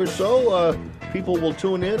next month or so, people will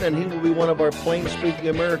tune in, and he will be one of our plain-speaking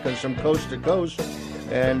Americans from coast to coast,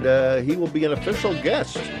 and he will be an official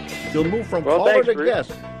guest. He'll move from caller to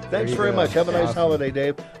guest. Thanks very much. Have a nice holiday,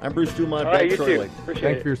 Dave. I'm Bruce Dumont. All right, you too. Appreciate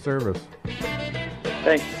Thanks for your service.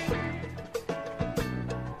 Thanks.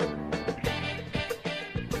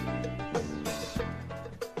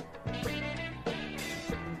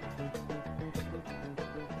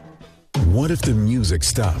 What if the music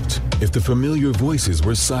stopped? If the familiar voices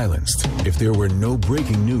were silenced? If there were no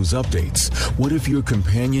breaking news updates? What if your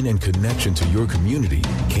companion and connection to your community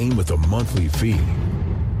came with a monthly fee?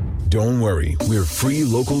 Don't worry, we're free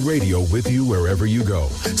local radio with you wherever you go,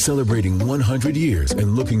 celebrating 100 years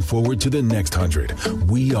and looking forward to the next 100.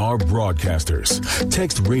 We are broadcasters.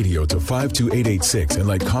 Text radio to 52886 and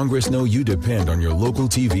let Congress know you depend on your local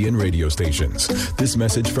TV and radio stations. This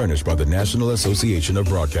message furnished by the National Association of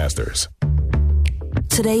Broadcasters.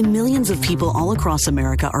 Today, millions of people all across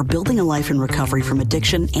America are building a life in recovery from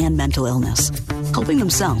addiction and mental illness, helping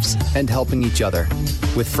themselves and helping each other,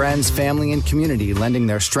 with friends, family, and community lending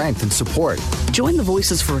their strength and support. Join the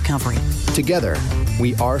Voices for Recovery. Together,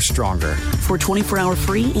 we are stronger. For 24-hour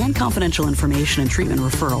free and confidential information and treatment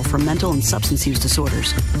referral for mental and substance use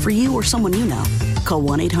disorders, for you or someone you know, call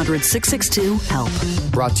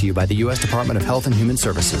 1-800-662-HELP. Brought to you by the U.S. Department of Health and Human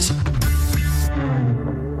Services.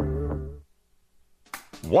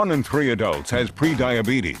 1 in 3 adults has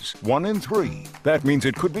prediabetes. 1 in 3. That means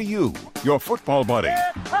it could be you, your football buddy,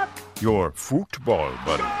 your football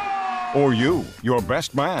buddy, or you, your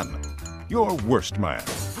best man, your worst man,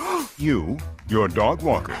 you, your dog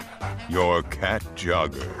walker, your cat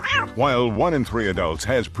jogger. While 1 in 3 adults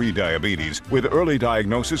has prediabetes, with early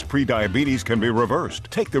diagnosis, prediabetes can be reversed.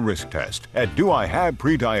 Take the risk test at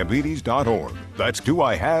doihaveprediabetes.org. That's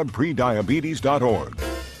doihaveprediabetes.org.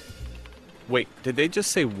 Wait, did they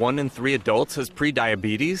just say 1 in 3 adults has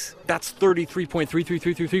prediabetes? That's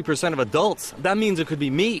 33.33333% of adults. That means it could be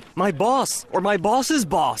me, my boss, or my boss's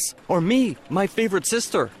boss, or me, my favorite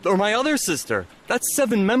sister, or my other sister. That's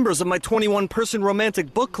 7 members of my 21-person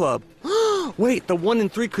romantic book club. Wait, the 1 in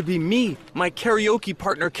 3 could be me, my karaoke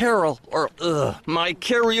partner Carol, or my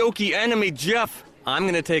karaoke enemy Jeff. I'm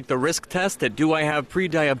gonna take the risk test at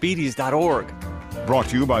doihaveprediabetes.org. Brought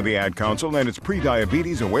to you by the Ad Council and its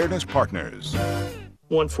Prediabetes Awareness Partners.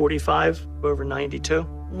 145 over 92.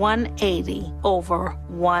 180 over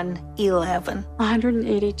 111.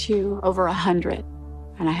 182 over 100.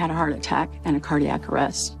 And I had a heart attack and a cardiac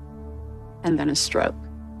arrest. And then a stroke.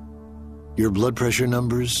 Your blood pressure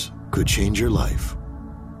numbers could change your life.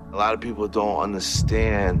 A lot of people don't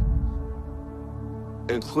understand,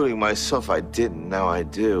 including myself. I didn't, now I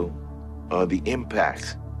do, the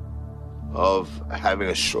impact of having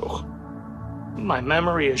a stroke. My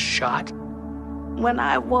memory is shot. When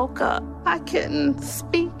I woke up, I couldn't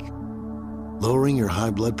speak. Lowering your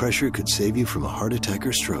high blood pressure could save you from a heart attack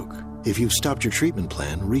or stroke. If you've stopped your treatment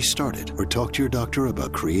plan, restart it or talk to your doctor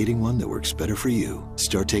about creating one that works better for you.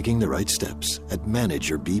 Start taking the right steps at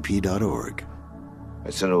manageyourbp.org.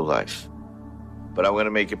 It's a new life, but I'm going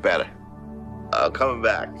to make it better. Coming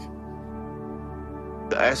back.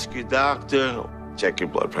 Ask your doctor, check your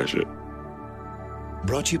blood pressure.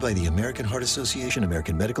 Brought to you by the American Heart Association,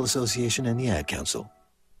 American Medical Association, and the Ad Council.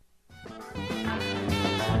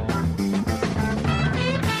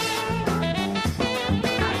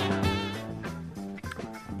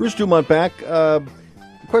 Bruce Dumont back.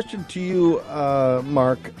 Question to you,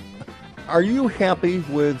 Mark. Are you happy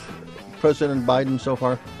with President Biden so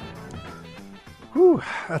far? Whew,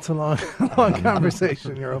 that's a long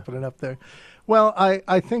conversation you're opening up there. Well,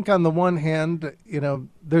 I think on the one hand,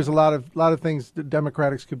 there's a lot of things that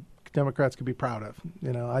Democrats could be proud of.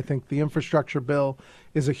 I think the infrastructure bill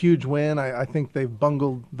is a huge win. I think they've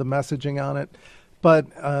bungled the messaging on it, but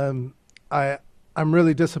I'm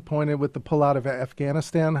really disappointed with the pullout of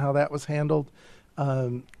Afghanistan, how that was handled.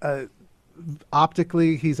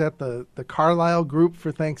 Optically, he's at the Carlisle group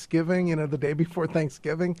for Thanksgiving, the day before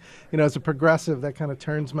Thanksgiving. As a progressive, that kind of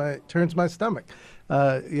turns my stomach.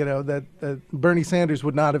 That Bernie Sanders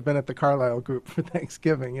would not have been at the Carlisle group for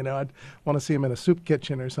Thanksgiving. I'd want to see him in a soup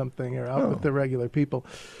kitchen or something, or out with the regular people.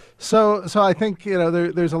 So I think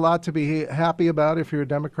there's a lot to be happy about if you're a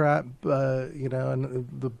Democrat. And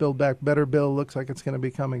the Build Back Better bill looks like it's going to be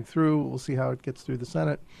coming through. We'll see how it gets through the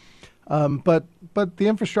Senate. But the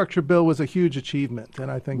infrastructure bill was a huge achievement,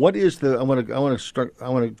 and I think what is the I want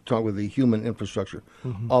to talk with the human infrastructure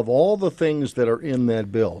of all the things that are in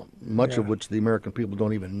that bill, much of which the American people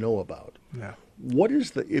don't even know about. Yeah. What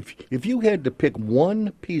is if you had to pick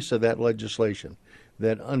one piece of that legislation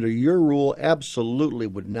that under your rule absolutely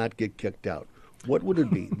would not get kicked out, what would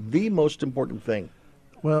it be? The most important thing.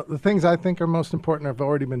 Well, the things I think are most important have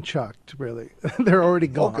already been chucked, really. They're already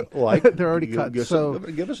gone. Okay. Well, they're already cut. So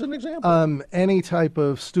give us an example. Any type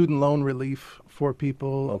of student loan relief for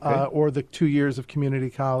people or the 2 years of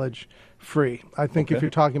community college free. I think if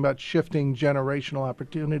you're talking about shifting generational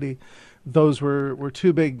opportunity, those were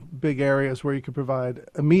two big areas where you could provide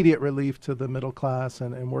immediate relief to the middle class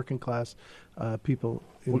and working class people.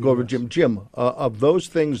 We'll go over Jim. Of those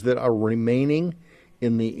things that are remaining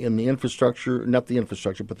in the infrastructure, not the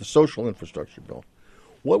infrastructure, but the social infrastructure bill,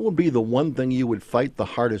 What would be the one thing you would fight the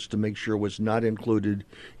hardest to make sure was not included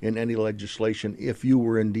in any legislation if you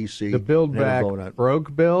were in D.C.? The Build Back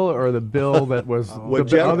Broke bill, or the bill that was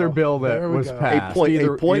the other bill that was passed?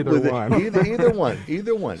 Either one.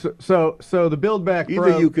 Either one. So the Build Back Either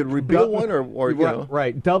Broke, you could repeal one or you know.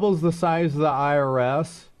 Right, doubles the size of the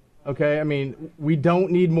IRS. Okay, I mean, we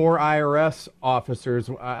don't need more IRS officers.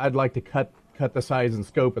 I'd like to cut the size and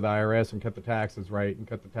scope of the IRS and cut the taxes right and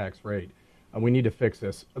cut the tax rate. We need to fix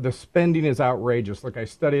this. The spending is outrageous. Look, I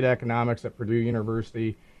studied economics at Purdue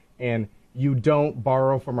University, and you don't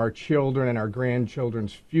borrow from our children and our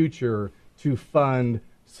grandchildren's future to fund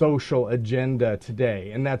social agenda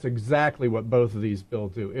today. And that's exactly what both of these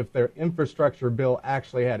bills do. If their infrastructure bill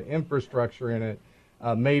actually had infrastructure in it,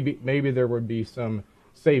 maybe there would be some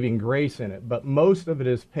saving grace in it. But most of it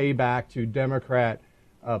is payback to Democrat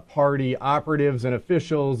party operatives and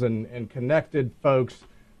officials and connected folks.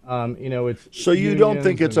 It's so you don't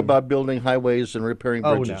think it's about building highways and repairing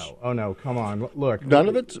bridges? Oh no, come on. Look, none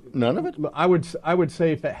of it. I would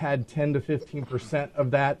say if it had 10 to 15% of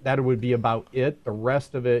that would be about it. The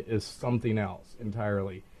rest of it is something else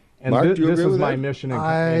entirely. And Mark, do you this agree is with my that? mission.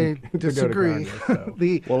 I To disagree. go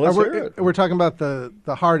to Congress, so. We're talking about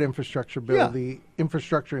the hard infrastructure bill, Yeah. the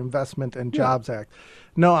Infrastructure Investment and Jobs Act.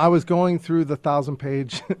 No, I was going through the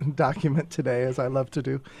 1,000-page document today, as I love to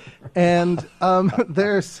do, and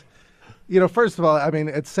there's, first of all, I mean,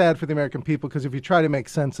 it's sad for the American people because if you try to make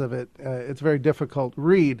sense of it, it's a very difficult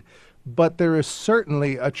read. But there is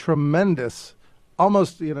certainly a tremendous,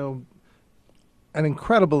 almost, an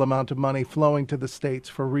incredible amount of money flowing to the states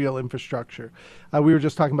for real infrastructure. We were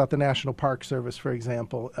just talking about the National Park Service, for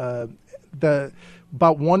example.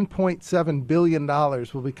 About $1.7 billion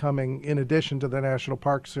will be coming in addition to the National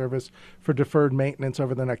Park Service for deferred maintenance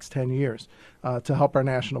over the next 10 years to help our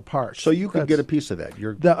national parks. So you could get a piece of that.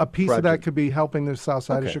 A piece of that could be helping the south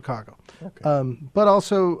side of Chicago. Okay. But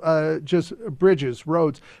also just bridges,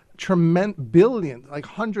 roads. Billions, like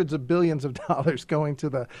hundreds of billions of dollars going to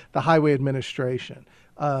the highway administration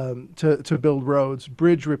to build roads,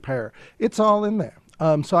 bridge repair. It's all in there.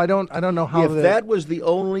 So I don't know how. If that was the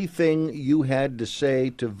only thing you had to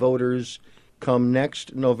say to voters come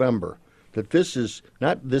next November, that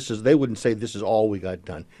they wouldn't say this is all we got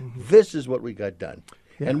done. Mm-hmm. This is what we got done.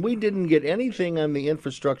 Yeah. And we didn't get anything on the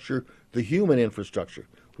infrastructure, the human infrastructure.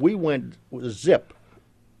 We went zip.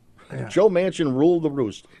 Yeah. Joe Manchin ruled the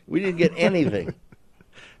roost. We didn't get anything.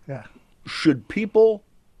 Yeah. Should people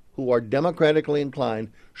who are democratically inclined,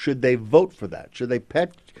 should they vote for that? Should they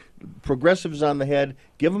pat progressives on the head,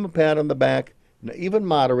 give them a pat on the back, even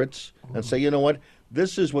moderates, and say, you know what,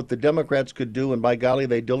 this is what the Democrats could do, and by golly,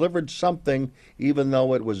 they delivered something even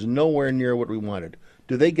though it was nowhere near what we wanted.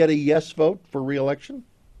 Do they get a yes vote for re-election?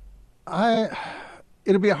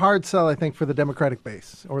 It'll be a hard sell, I think, for the Democratic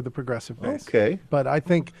base or the progressive base. Okay. But I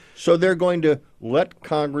think... So they're going to let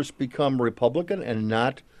Congress become Republican and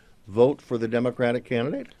not vote for the Democratic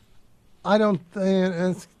candidate? I don't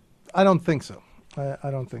think so. I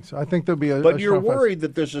don't think so. I think there'll be a... But you're worried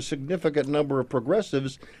that there's a significant number of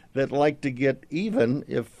progressives that like to get even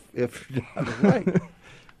if right.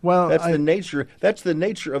 Well, that's the nature. That's the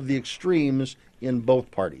nature of the extremes in both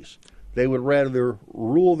parties. They would rather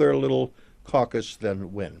rule their little caucus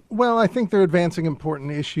than win. Well, I think they're advancing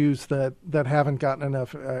important issues that haven't gotten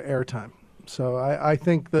enough airtime. So I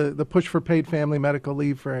think the push for paid family medical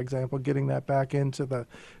leave, for example, getting that back into the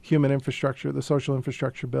human infrastructure, the social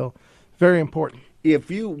infrastructure bill, very important.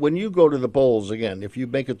 When you go to the polls again, if you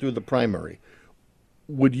make it through the primary,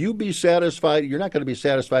 would you be satisfied? You're not going to be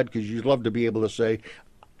satisfied because you'd love to be able to say,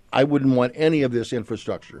 I wouldn't want any of this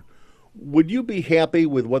infrastructure. Would you be happy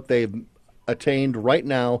with what they've attained right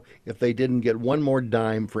now if they didn't get one more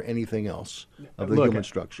dime for anything else of the human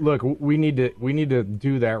structure? Look, we need to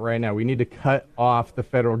do that right now. We need to cut off the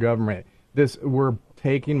federal government. We're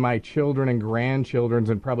taking my children and grandchildren's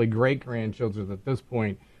and probably great-grandchildren's at this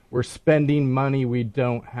point. We're spending money we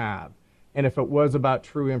don't have. And if it was about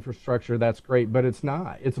true infrastructure, that's great, but it's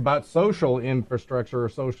not. It's about social infrastructure or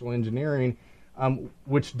social engineering,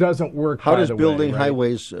 which doesn't work. How does building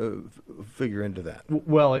highways figure into that?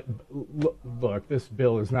 Well, look, this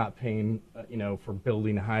bill is not paying, for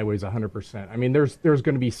building highways 100%. I mean, there's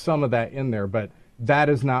going to be some of that in there, but that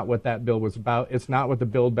is not what that bill was about. It's not what the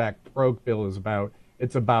Build Back Broke bill is about.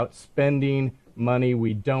 It's about spending money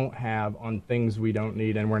we don't have on things we don't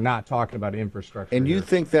need, and we're not talking about infrastructure. And you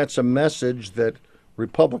think that's a message that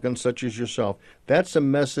Republicans such as yourself, that's a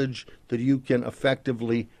message that you can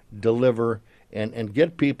effectively deliver and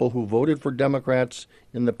get people who voted for Democrats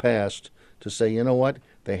in the past to say, you know what,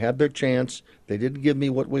 they had their chance, they didn't give me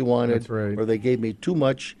what we wanted, That's right. or they gave me too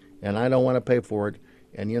much, and I don't want to pay for it,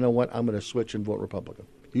 and you know what? I'm going to switch and vote Republican.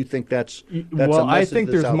 Do you think that's well, a I message think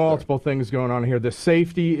that's there's out multiple things going on here. The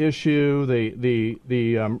safety issue,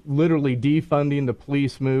 the literally defunding the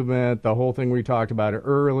police movement, the whole thing we talked about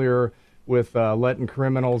earlier with letting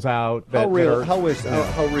criminals out. How real is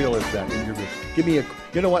that in your view? Give me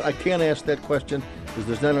you know what? I can't ask that question because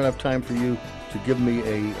there's not enough time for you to give me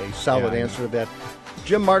a solid answer to that.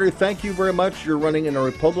 Jim Marter, thank you very much. You're running in a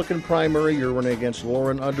Republican primary. You're running against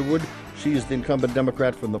Lauren Underwood. She is the incumbent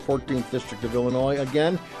Democrat from the 14th District of Illinois.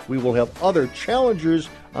 Again, we will have other challengers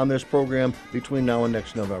on this program between now and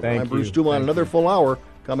next November. I'm Bruce Dumont. Another full hour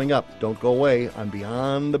coming up. Don't go away on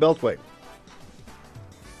Beyond the Beltway.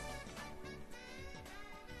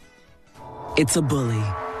 It's a bully,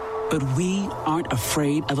 but we aren't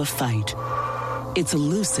afraid of a fight. It's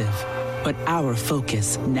elusive, but our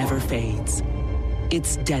focus never fades.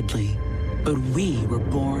 It's deadly, but we were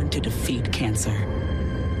born to defeat cancer.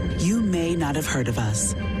 You may not have heard of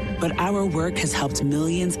us, but our work has helped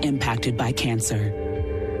millions impacted by cancer.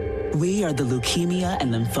 We are the Leukemia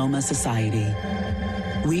and Lymphoma Society.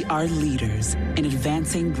 We are leaders in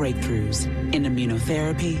advancing breakthroughs in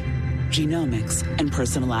immunotherapy, genomics, and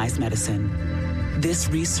personalized medicine. This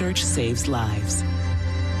research saves lives.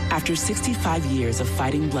 After 65 years of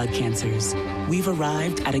fighting blood cancers, we've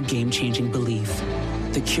arrived at a game-changing belief.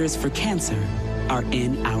 The cures for cancer are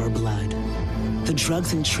in our blood. The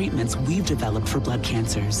drugs and treatments we've developed for blood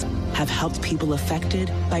cancers have helped people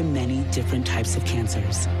affected by many different types of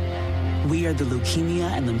cancers. We are the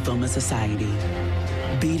Leukemia and Lymphoma Society.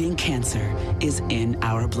 Beating cancer is in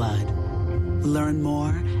our blood. Learn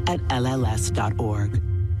more at LLS.org.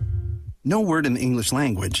 No word in the English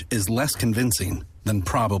language is less convincing than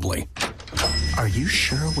probably. Are you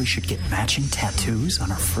sure we should get matching tattoos on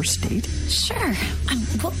our first date? Sure.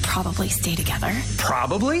 We'll probably stay together.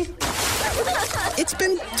 Probably? It's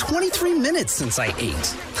been 23 minutes since I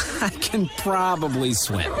ate. I can probably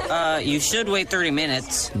swim. You should wait 30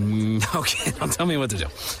 minutes. Okay, now tell me what to do.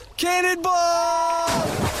 Cannonball!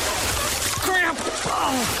 Cramp!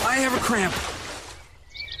 Oh, I have a cramp.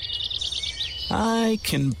 I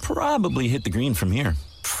can probably hit the green from here.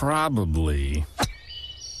 Probably.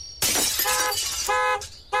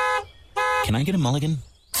 Can I get a mulligan?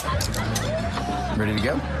 Ready to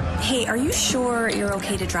go? Hey, are you sure you're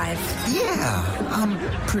okay to drive? Yeah, I'm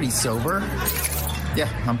pretty sober. Yeah,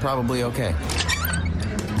 I'm probably okay.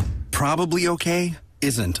 Probably okay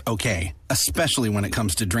isn't okay, especially when it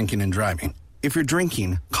comes to drinking and driving. If you're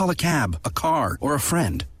drinking, call a cab, a car, or a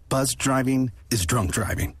friend. Buzzed driving is drunk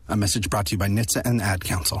driving. A message brought to you by NHTSA and the Ad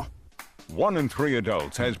Council. 1 in 3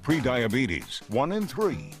 adults has prediabetes. 1 in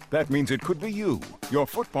 3. That means it could be you, your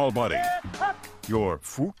football buddy, your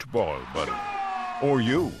football buddy, or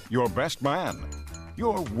you, your best man,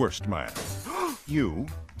 your worst man, you,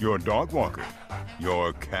 your dog walker,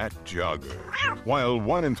 your cat jogger. While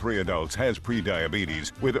 1 in 3 adults has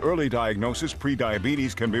prediabetes, with early diagnosis,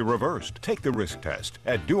 prediabetes can be reversed. Take the risk test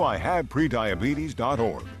at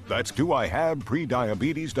doihaveprediabetes.org. That's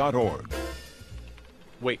doihaveprediabetes.org.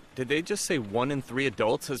 Wait, did they just say 1 in 3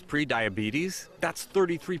 adults has prediabetes? That's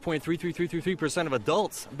 33.33333% of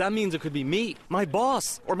adults. That means it could be me, my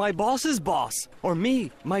boss, or my boss's boss, or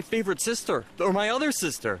me, my favorite sister, or my other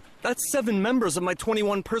sister. That's 7 members of my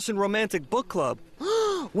 21-person romantic book club.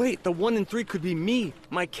 Wait, the 1 in 3 could be me,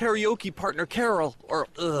 my karaoke partner Carol, or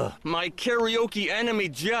my karaoke enemy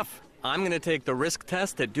Jeff. I'm gonna take the risk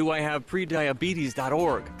test at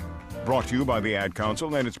doihaveprediabetes.org. Brought to you by the Ad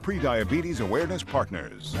Council and its Prediabetes Awareness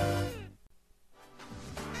Partners.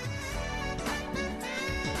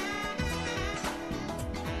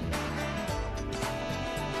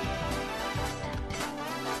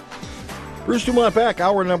 Bruce Dumont back.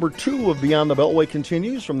 Hour number 2 of Beyond the Beltway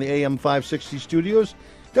continues from the AM 560 studios,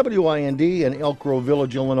 WIND in Elk Grove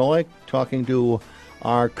Village, Illinois, talking to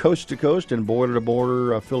our coast-to-coast and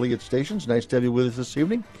border-to-border affiliate stations. Nice to have you with us this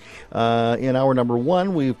evening. In hour number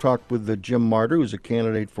 1, we've talked with Jim Marter, who's a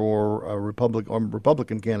candidate for a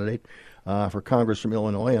Republican candidate for Congress from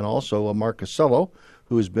Illinois, and also Mark Casello,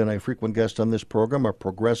 who has been a frequent guest on this program, a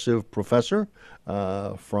progressive professor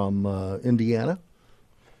from Indiana.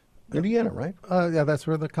 Indiana, right? Yeah, that's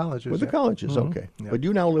where the college is. Where the college is, okay. Yep. But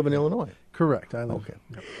you now live in Illinois. Correct. I live. Okay.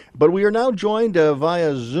 Yep. But we are now joined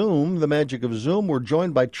via Zoom, the magic of Zoom. We're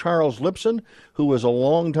joined by Charles Lipson, who is a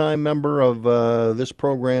longtime member of this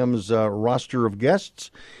program's roster of guests.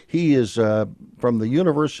 He is from the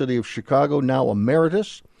University of Chicago, now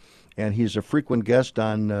emeritus, and he's a frequent guest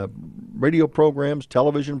on radio programs,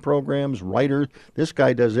 television programs, writer. This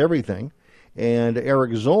guy does everything. And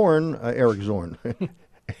Eric Zorn.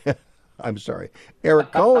 I'm sorry.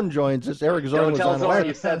 Eric Cohn joins us. Eric Zorn was on Zorn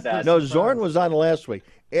you said that. No, Zorn was on last week.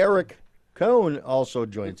 Eric Cohn also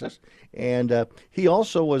joins us, and he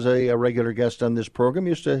also was a regular guest on this program.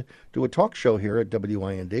 He used to do a talk show here at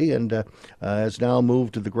WIND, and has now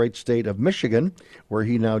moved to the great state of Michigan, where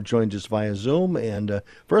he now joins us via Zoom. And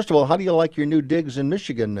first of all, how do you like your new digs in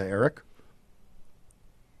Michigan, Eric?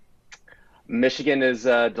 Michigan is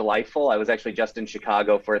delightful. I was actually just in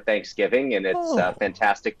Chicago for Thanksgiving, and it's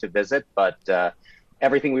fantastic to visit. But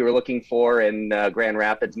everything we were looking for in Grand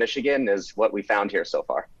Rapids, Michigan, is what we found here so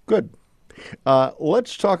far. Good.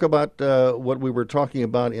 Let's talk about what we were talking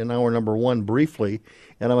about in hour number one briefly,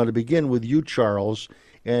 and I'm going to begin with you, Charles,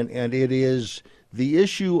 and it is the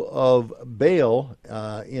issue of bail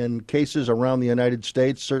in cases around the United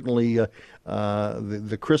States. Certainly,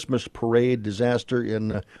 the Christmas parade disaster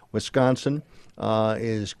in Wisconsin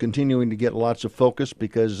is continuing to get lots of focus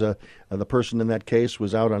because the person in that case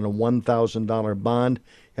was out on a $1,000 bond,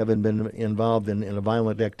 having been involved in a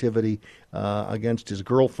violent activity against his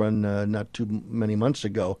girlfriend not too many months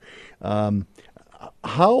ago.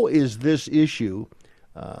 How is this issue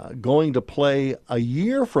going to play a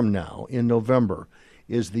year from now in November?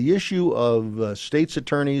 Is the issue of states'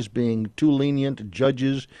 attorneys being too lenient,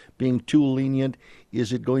 judges being too lenient,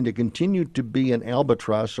 is it going to continue to be an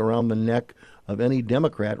albatross around the neck of any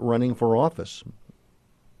Democrat running for office?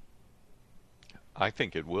 I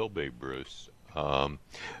think it will be, Bruce.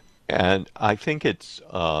 And I think it's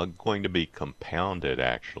going to be compounded,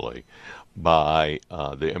 actually, by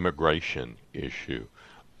the immigration issue.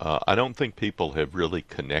 I don't think people have really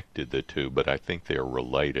connected the two, but I think they're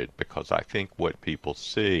related, because I think what people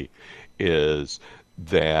see is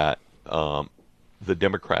that the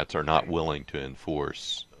Democrats are not willing to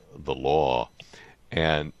enforce the law,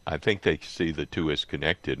 and I think they see the two as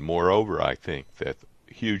connected. Moreover, I think that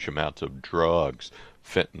huge amounts of drugs,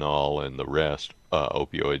 fentanyl and the rest,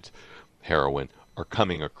 opioids, heroin, are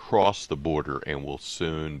coming across the border and will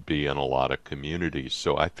soon be in a lot of communities.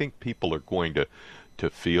 So I think people are going to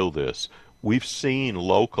feel this. We've seen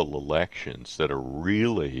local elections that are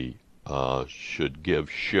really should give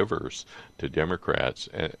shivers to Democrats.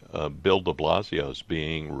 Bill de Blasio is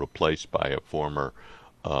being replaced by a former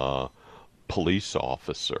police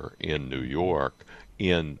officer in New York.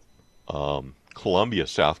 In Columbia,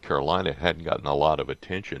 South Carolina, it hadn't gotten a lot of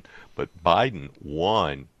attention, but Biden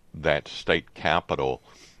won that state capital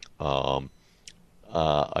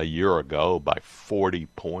a year ago by 40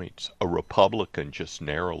 points. A Republican just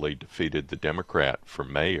narrowly defeated the Democrat for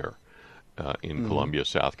mayor in Columbia,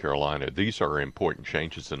 South Carolina. These are important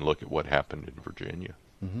changes, and look at what happened in Virginia.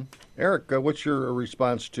 Eric, what's your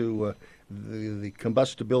response to the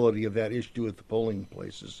combustibility of that issue at the polling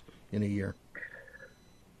places in a year?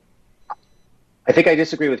 I think I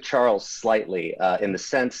disagree with Charles slightly in the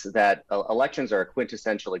sense that elections are a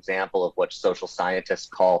quintessential example of what social scientists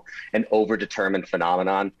call an overdetermined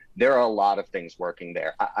phenomenon. There are a lot of things working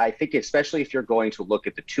there. I think especially if you're going to look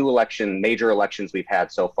at the two major elections we've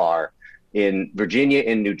had so far in Virginia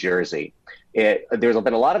and New Jersey, there's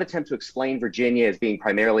been a lot of attempt to explain Virginia as being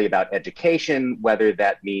primarily about education, whether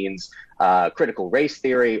that means critical race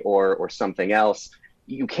theory or something else.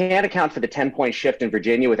 You can't account for the 10-point shift in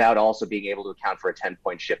Virginia without also being able to account for a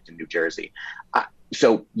 10-point shift in New Jersey.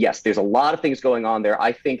 So, yes, there's a lot of things going on there.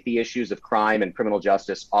 I think the issues of crime and criminal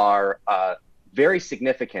justice are very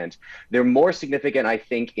significant. They're more significant, I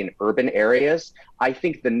think, in urban areas. I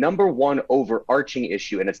think the number one overarching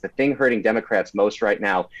issue, and it's the thing hurting Democrats most right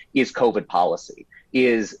now, is COVID policy.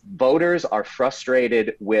 Is voters are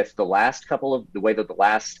frustrated with the way that the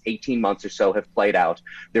last 18 months or so have played out.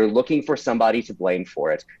 They're looking for somebody to blame for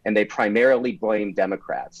it, and they primarily blame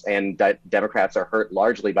Democrats. And Democrats are hurt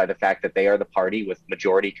largely by the fact that they are the party with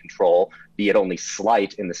majority control, be it only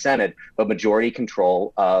slight in the Senate, but majority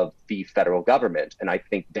control of the federal government. And I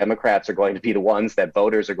think Democrats are going to be the ones that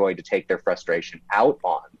voters are going to take their frustration out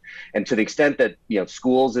on. And to the extent that,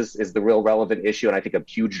 schools is the real relevant issue, and I think a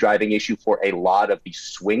huge driving issue for a lot of the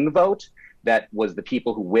swing vote, that was the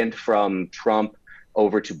people who went from Trump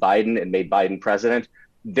over to Biden and made Biden president,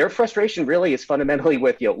 their frustration really is fundamentally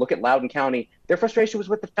with, look at Loudoun County, their frustration was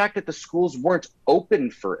with the fact that the schools weren't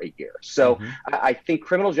open for a year. So I think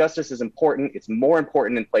criminal justice is important. It's more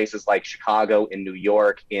important in places like Chicago, in New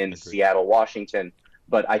York, in Seattle, Washington.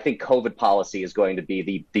 But I think COVID policy is going to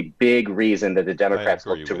be the big reason that the Democrats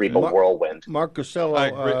look to reap a whirlwind. Mark Costello,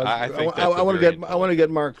 I want to get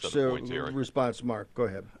Mark's response. Mark, go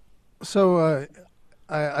ahead. So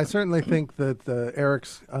I certainly think that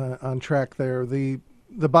Eric's on track there. The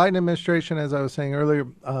Biden administration, as I was saying earlier,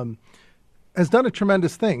 has done a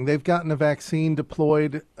tremendous thing. They've gotten a vaccine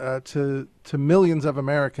deployed to millions of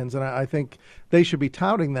Americans, and I think they should be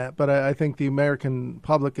touting that. But I think the American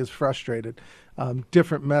public is frustrated.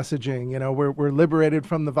 Different messaging. We're liberated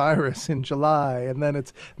from the virus in July, and then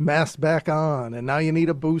it's masked back on, and now you need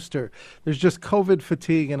a booster. There's just COVID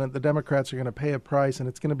fatigue, and the Democrats are going to pay a price, and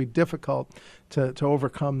it's going to be difficult to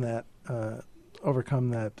overcome that.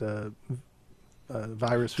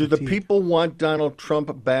 Virus Do fatigue. the people want Donald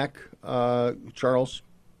Trump back, Charles?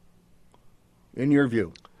 In your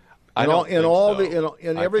view, I don't think so.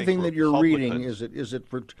 in I everything think that you're reading, Republicans-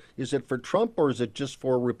 is it for Trump or is it just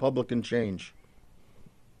for Republican change?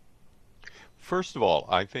 First of all,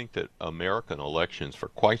 I think that American elections for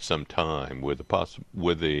quite some time,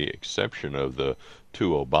 with the exception of the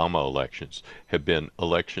 2 Obama elections, have been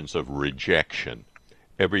elections of rejection.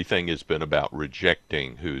 Everything has been about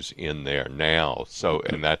rejecting who's in there now. So,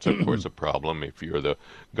 and that's of course a problem if you're the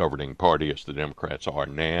governing party, as the Democrats are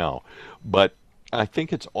now. But I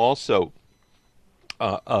think it's also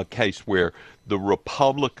a case where the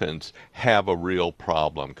Republicans have a real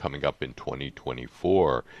problem coming up in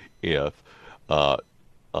 2024 if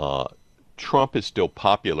Trump is still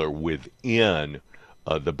popular within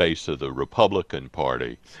the base of the Republican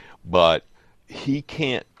Party, but he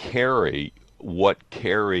can't carry what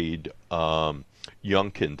carried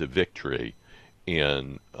Youngkin to victory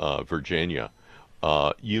in Virginia.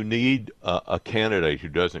 You need a candidate who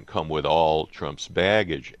doesn't come with all Trump's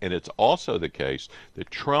baggage. And it's also the case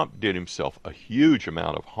that Trump did himself a huge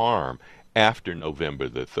amount of harm after November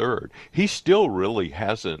the 3rd. He still really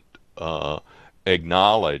hasn't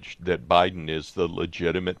acknowledged that Biden is the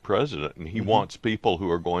legitimate president, and he wants people who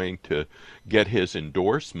are going to get his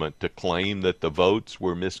endorsement to claim that the votes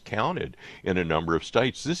were miscounted in a number of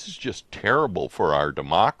states. This is just terrible for our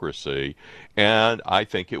democracy, and I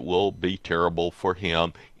think it will be terrible for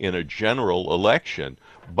him in a general election.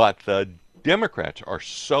 But the Democrats are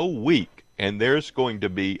so weak, and there's going to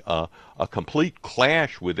be a complete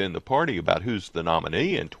clash within the party about who's the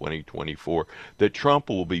nominee in 2024, that Trump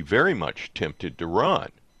will be very much tempted to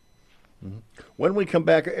run. When we come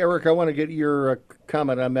back, Eric, I want to get your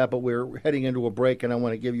comment on that, but we're heading into a break, and I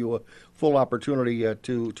want to give you a full opportunity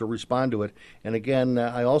to respond to it. And again,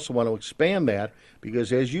 I also want to expand that,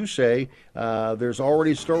 because as you say, there's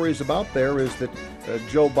already stories about there is that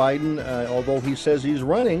Joe Biden, although he says he's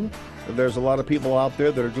running, there's a lot of people out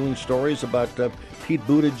there that are doing stories about Pete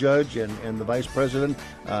Buttigieg and the vice president,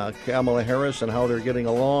 Kamala Harris, and how they're getting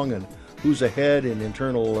along and who's ahead in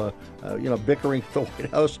internal, bickering at the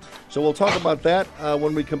White House. So we'll talk about that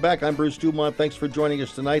when we come back. I'm Bruce Dumont. Thanks for joining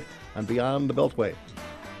us tonight on Beyond the Beltway.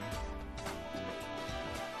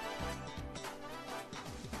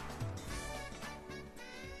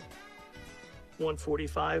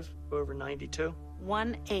 $145/92.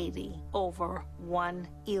 180 over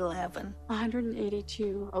 111.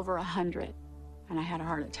 182 over 100. And I had a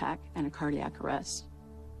heart attack and a cardiac arrest.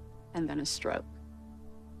 And then a stroke.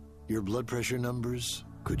 Your blood pressure numbers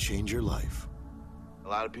could change your life. A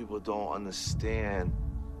lot of people don't understand,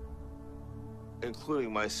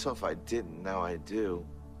 including myself. I didn't, now I do,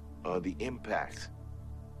 the impact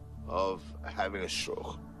of having a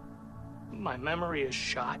stroke. My memory is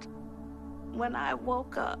shot. When I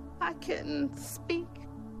woke up, I couldn't speak.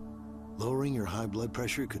 Lowering your high blood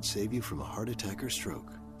pressure could save you from a heart attack or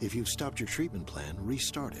stroke. If you've stopped your treatment plan,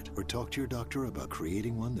 restart it or talk to your doctor about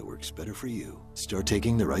creating one that works better for you. Start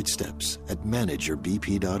taking the right steps at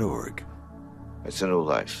manageyourbp.org. It's a new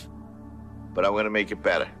life, but I'm going to make it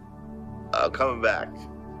better. I'm coming back.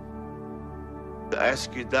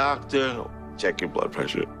 Ask your doctor, check your blood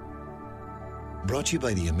pressure. Brought to you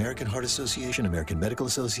by the American Heart Association, American Medical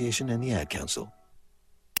Association, and the Ad Council.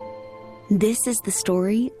 This is the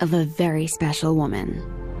story of a very special woman.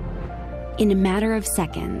 In a matter of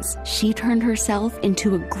seconds, she turned herself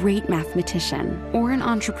into a great mathematician or an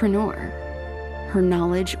entrepreneur. Her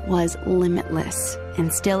knowledge was limitless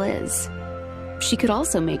and still is. She could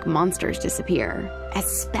also make monsters disappear,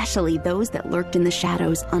 especially those that lurked in the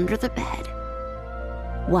shadows under the bed.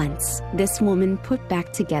 Once, this woman put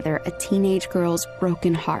back together a teenage girl's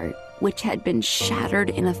broken heart, which had been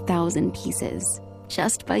shattered in 1,000 pieces,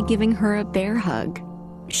 just by giving her a bear hug.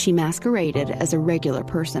 She masqueraded as a regular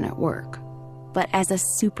person at work, but as a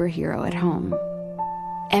superhero at home.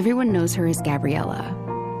 Everyone knows her as Gabriella.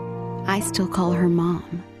 I still call her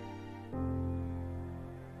Mom.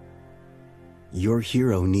 Your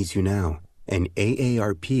hero needs you now, and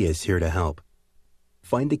AARP is here to help.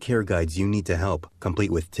 Find the care guides you need to help,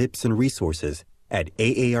 complete with tips and resources at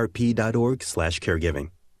aarp.org/caregiving.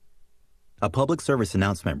 A public service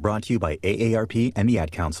announcement brought to you by AARP and the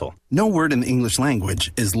Ad Council. No word in the English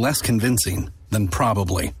language is less convincing than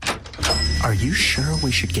probably. Are you sure we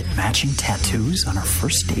should get matching tattoos on our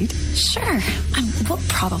first date? Sure. We'll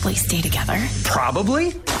probably stay together. Probably?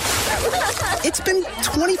 It's been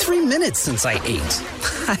 23 minutes since I ate.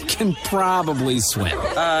 I can probably swim.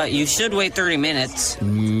 You should wait 30 minutes.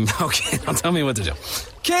 Okay, now tell me what to do.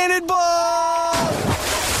 Cannonball!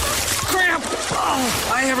 Cramp!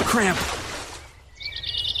 Oh, I have a cramp.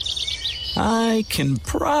 I can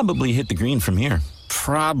probably hit the green from here.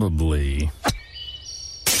 Probably.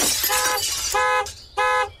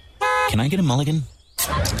 Can I get a mulligan?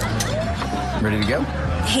 Ready to go?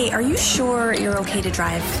 Hey, are you sure you're okay to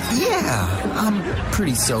drive? Yeah, I'm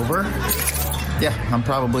pretty sober. Yeah, I'm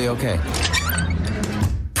probably okay.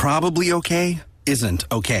 Probably okay isn't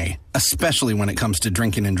okay, especially when it comes to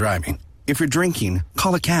drinking and driving. If you're drinking,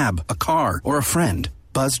 call a cab, a car, or a friend.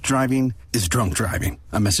 Buzzed driving is drunk driving.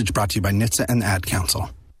 A message brought to you by NHTSA and the Ad Council.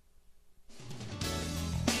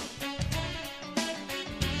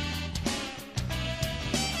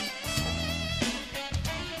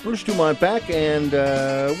 Bruce Dumont back, and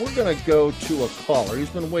we're going to go to a caller. He's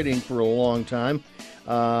been waiting for a long time.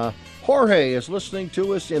 Jorge is listening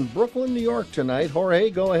to us in Brooklyn, New York tonight. Jorge,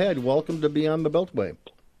 go ahead. Welcome to Beyond the Beltway.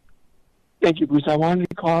 Thank you, Bruce. I wanted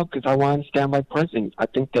to call because I want to stand by President. I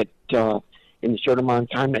think that in the short amount of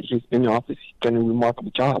time that he's been in office, he's done a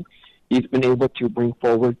remarkable job. He's been able to bring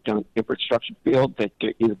forward the infrastructure field that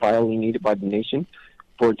is vitally needed by the nation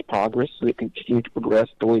for its progress, so it can continue to progress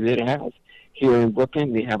the way that it has. Here in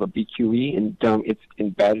Brooklyn, they have a BQE, and it's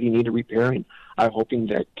in badly needed repair, and I'm hoping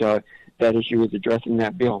that that issue is addressed in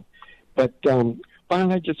that bill. But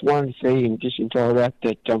finally, I just wanted to say, in addition to all that,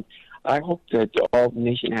 that I hope that all the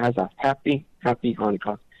nation has a happy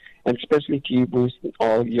Hanukkah. And especially to you, Bruce, and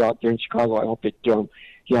all of you out there in Chicago, I hope that you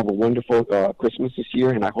have a wonderful Christmas this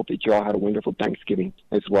year, and I hope that you all had a wonderful Thanksgiving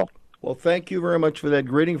as well. Well, thank you very much for that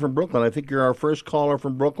greeting from Brooklyn. I think you're our first caller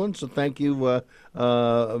from Brooklyn, so thank you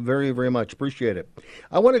very, very much. Appreciate it.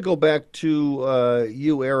 I want to go back to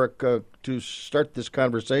you, Eric, to start this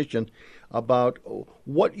conversation about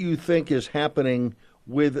what you think is happening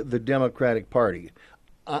with the Democratic Party.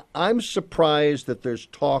 I'm surprised that there's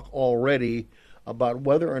talk already about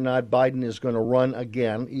whether or not Biden is going to run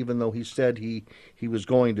again, even though he said he was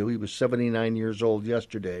going to. He was 79 years old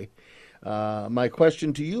yesterday. My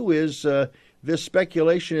question to you is, this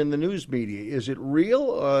speculation in the news media, is it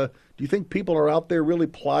real? Do you think people are out there really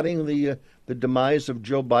plotting the demise of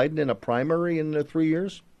Joe Biden in a primary in 3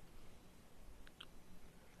 years?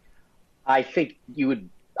 I think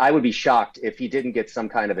I would be shocked if he didn't get some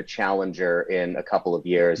kind of a challenger in a couple of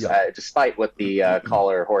years. Yeah. Despite what the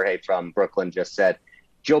caller Jorge from Brooklyn just said,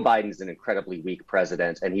 Joe Biden is an incredibly weak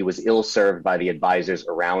president, and he was ill-served by the advisors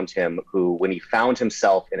around him who, when he found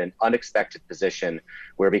himself in an unexpected position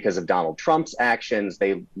where, because of Donald Trump's actions,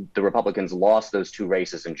 the Republicans lost those 2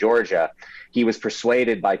 races in Georgia, he was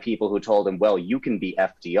persuaded by people who told him, well, you can be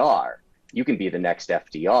FDR. You can be the next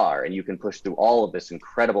FDR, and you can push through all of this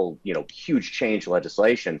incredible, huge change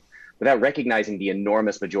legislation without recognizing the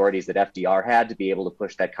enormous majorities that FDR had to be able to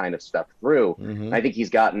push that kind of stuff through. Mm-hmm. I think he's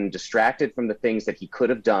gotten distracted from the things that he could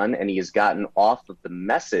have done, and he has gotten off of the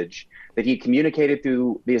message that he communicated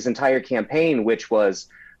through his entire campaign, which was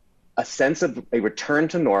a sense of a return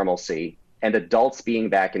to normalcy and adults being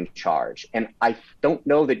back in charge. And I don't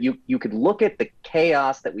know that you could look at the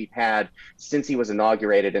chaos that we've had since he was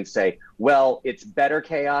inaugurated and say, well, it's better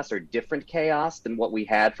chaos or different chaos than what we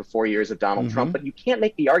had for 4 years of Donald Trump. But you can't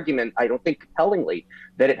make the argument, I don't think compellingly,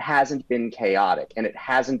 that it hasn't been chaotic and it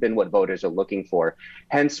hasn't been what voters are looking for.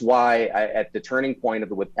 Hence why at the turning point of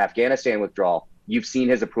the Afghanistan withdrawal, you've seen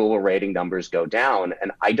his approval rating numbers go down.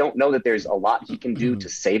 And I don't know that there's a lot he can do to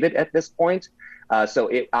save it at this point.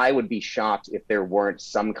 I would be shocked if there weren't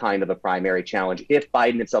some kind of a primary challenge, if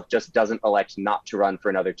Biden himself just doesn't elect not to run for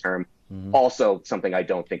another term. Also, something I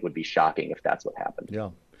don't think would be shocking if that's what happened. Yeah.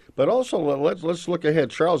 But also, let's look ahead.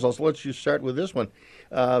 Charles, I'll let you start with this one.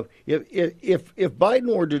 If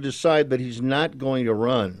Biden were to decide that he's not going to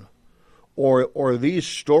run, or these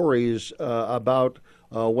stories about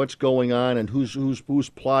what's going on and who's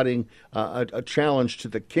plotting a challenge to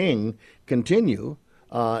the king continue,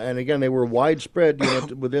 and again, they were widespread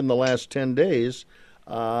within the last 10 days.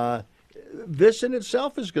 This in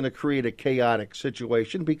itself is going to create a chaotic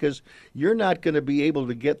situation because you're not going to be able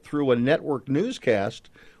to get through a network newscast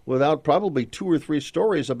without probably 2 or 3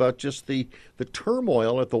 stories about just the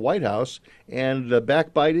turmoil at the White House and the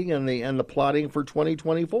backbiting and the plotting for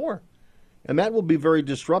 2024. And that will be very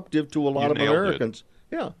disruptive to a lot of Americans.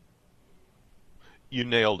 Yeah. You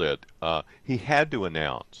nailed it. He had to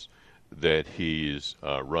announce that he's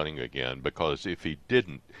running again, because if he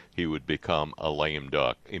didn't, he would become a lame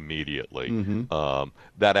duck immediately.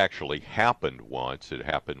 That actually happened once. It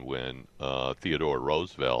happened when Theodore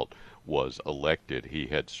Roosevelt was elected. He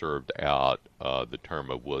had served out the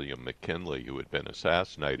term of William McKinley, who had been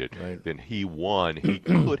assassinated. Right. Then he won. He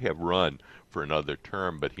could have run for another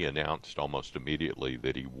term, but he announced almost immediately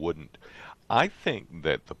that he wouldn't. I think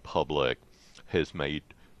that the public has made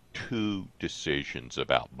two decisions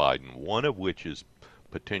about Biden, one of which is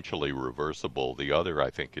potentially reversible. The other, I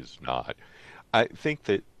think, is not. I think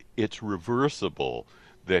that it's reversible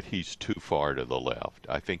that he's too far to the left.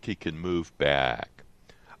 I think he can move back.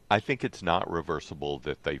 I think it's not reversible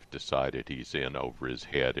that they've decided he's in over his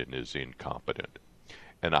head and is incompetent.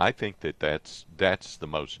 And I think that that's the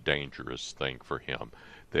most dangerous thing for him,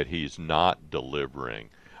 that he's not delivering.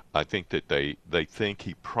 I think that they think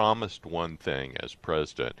he promised one thing as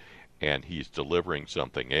president and he's delivering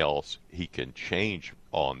something else. He can change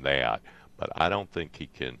on that, but I don't think he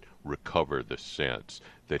can recover the sense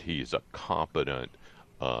that he's a competent,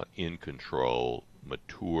 in control,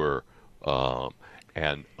 mature,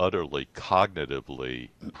 and utterly cognitively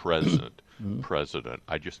present president.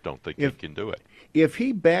 I just don't think he can do it. If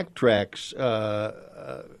he backtracks,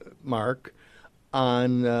 Mark,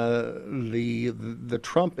 on the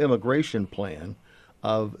Trump immigration plan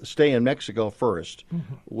of stay in Mexico first,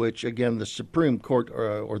 which, again, the Supreme Court,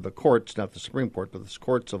 or the courts, not the Supreme Court, but the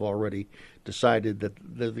courts have already decided that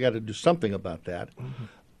they've got to do something about that.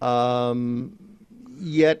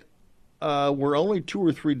 Yet we're only 2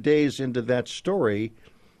 or 3 days into that story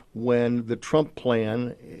when the Trump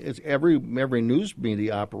plan is every news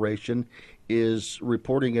media operation is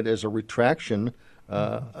reporting it as a retraction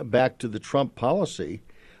back to the Trump policy.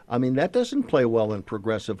 I mean, that doesn't play well in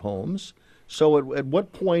progressive homes. So at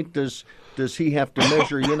what point does he have to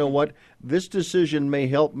measure, you know what, this decision may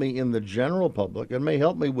help me in the general public, and may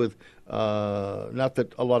help me with, not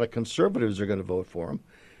that a lot of conservatives are going to vote for him,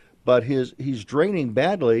 but he's draining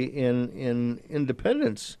badly in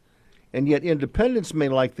independents. And yet independents may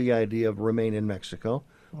like the idea of remain in Mexico,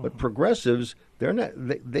 but progressives,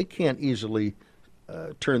 they can't easily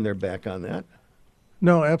turn their back on that.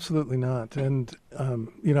 No, absolutely not. And,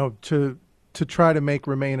 to try to make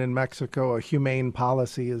remain in Mexico a humane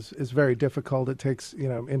policy is very difficult. It takes,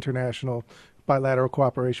 international bilateral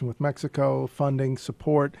cooperation with Mexico, funding,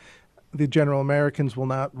 support. The general Americans will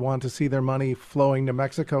not want to see their money flowing to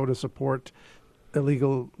Mexico to support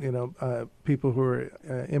illegal, people who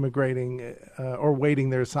are immigrating or waiting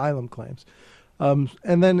their asylum claims. And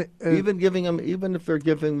then even if they're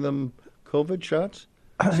giving them COVID shots.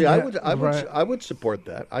 See, I would support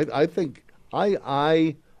that. I think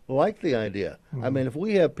I like the idea. I mean, if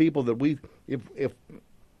we have people that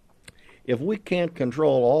if we can't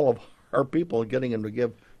control all of our people getting them to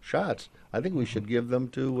give shots, I think we should give them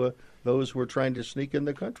to those who are trying to sneak in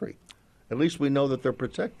the country. At least we know that they're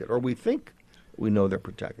protected, or we think we know they're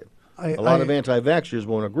protected. A lot of anti-vaxxers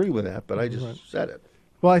won't agree with that, but I just said it.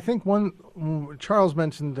 Well, I think Charles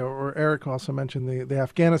mentioned, or Eric also mentioned the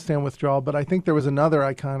Afghanistan withdrawal, but I think there was another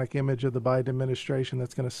iconic image of the Biden administration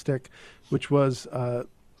that's going to stick, which was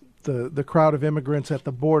the crowd of immigrants at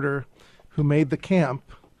the border who made the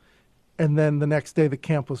camp, and then the next day the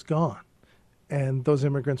camp was gone, and those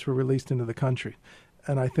immigrants were released into the country.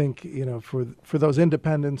 And I think, for those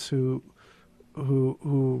independents who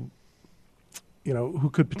could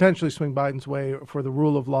potentially swing Biden's way for the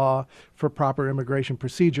rule of law, for proper immigration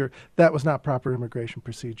procedure, that was not proper immigration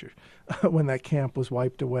procedure when that camp was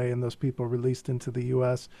wiped away and those people released into the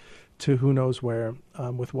U.S. to who knows where,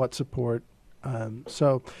 with what support.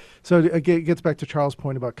 So it gets back to Charles'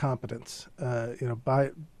 point about competence.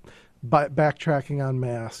 By backtracking on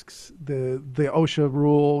masks, the OSHA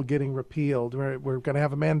rule getting repealed. We're going to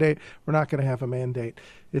have a mandate. We're not going to have a mandate.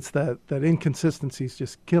 It's that inconsistency is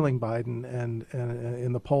just killing Biden and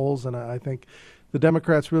in the polls. And I think the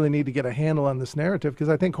Democrats really need to get a handle on this narrative, because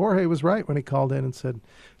I think Jorge was right when he called in and said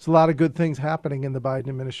there's a lot of good things happening in the Biden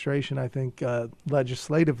administration. I think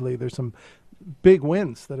legislatively there's some big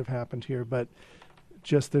wins that have happened here, but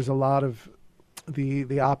just there's a lot of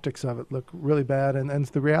the optics of it look really bad, and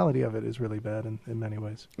the reality of it is really bad in many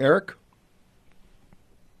ways. Eric?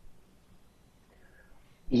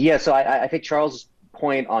 Yeah, so I think Charles'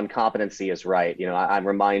 point on competency is right. I'm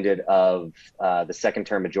reminded of the second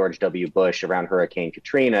term of George W. Bush around Hurricane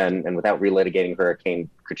Katrina, and without relitigating Hurricane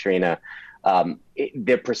Katrina,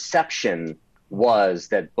 the perception was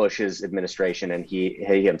that Bush's administration and he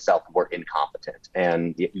himself were incompetent.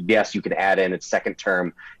 And yes, you can add in its second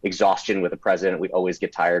term exhaustion with the president. We always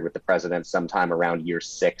get tired with the president sometime around year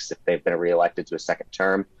 6 if they've been reelected to a second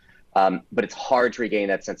term. But it's hard to regain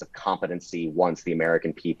that sense of competency once the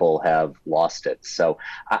American people have lost it. So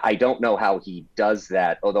I don't know how he does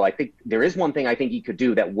that, although I think there is one thing I think he could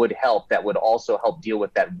do that would help, that would also help deal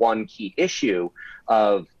with that one key issue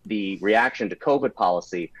of the reaction to COVID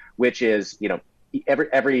policy, which is, you know,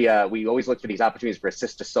 we always look for these opportunities for a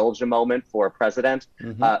Sister Souljah moment for a president.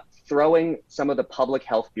 Throwing some of the public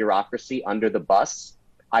health bureaucracy under the bus,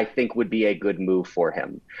 I think would be a good move for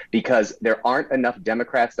him, because there aren't enough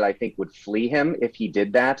Democrats that I think would flee him if he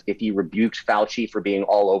did that, if he rebuked Fauci for being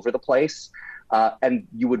all over the place. And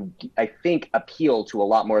you would, I think, appeal to a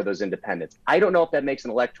lot more of those independents. I don't know if that makes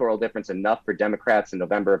an electoral difference enough for Democrats in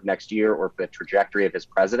November of next year or for the trajectory of his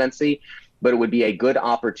presidency, but it would be a good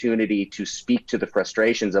opportunity to speak to the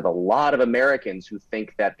frustrations of a lot of Americans who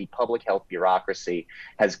think that the public health bureaucracy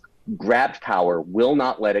has grabbed power, will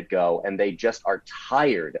not let it go, and they just are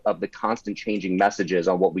tired of the constant changing messages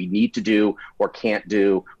on what we need to do or can't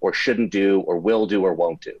do or shouldn't do or will do or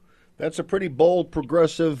won't do. That's a pretty bold,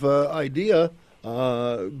 progressive idea.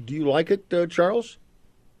 Do you like it, Charles?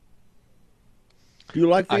 Do you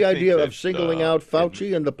like the idea of singling out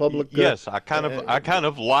Fauci and the public? Yes, I kind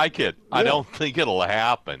of like it. Yeah. I don't think it'll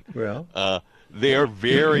happen. Well, they're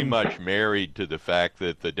very much married to the fact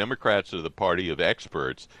that the Democrats are the party of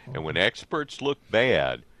experts, and when experts look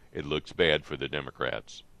bad, it looks bad for the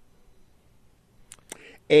Democrats.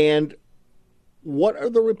 And what are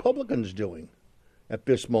the Republicans doing at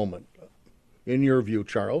this moment, in your view,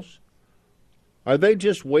 Charles? Are they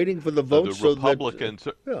just waiting for the votes? The Republicans,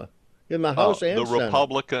 in the House and the Senate.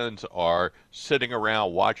 Republicans are sitting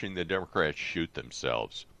around watching the Democrats shoot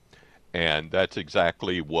themselves. And that's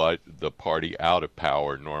exactly what the party out of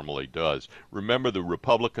power normally does. Remember, the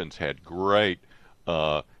Republicans had great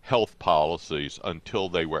health policies until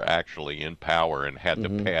they were actually in power and had to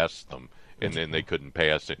pass them, and then they couldn't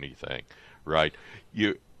pass anything, right?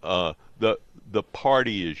 The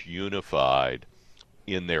party is unified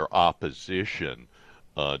in their opposition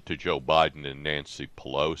to Joe Biden and Nancy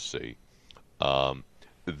Pelosi.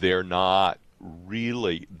 They're not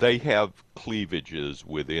really, they have cleavages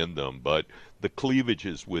within them, but the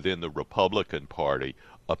cleavages within the Republican Party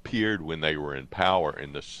appeared when they were in power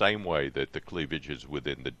in the same way that the cleavages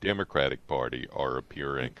within the Democratic Party are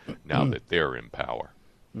appearing now that they're in power.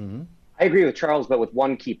 I agree with Charles, but with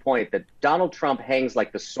one key point, that Donald Trump hangs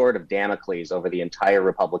like the sword of Damocles over the entire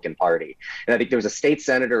Republican Party. And I think there was a state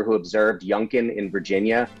senator who observed Youngkin in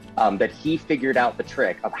Virginia, that he figured out the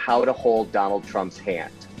trick of how to hold Donald Trump's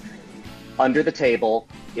hand. Under the table,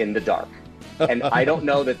 in the dark. And I don't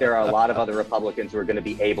know that there are a lot of other Republicans who are going to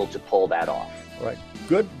be able to pull that off. Right.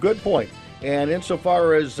 Good point. And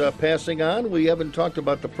insofar as passing on, we haven't talked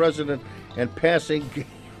about the president and passing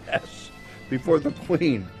gas before the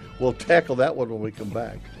Queen. We'll tackle that one when we come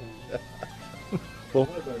back. Well,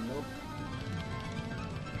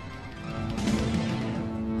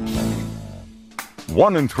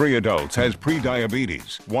 1 in 3 adults has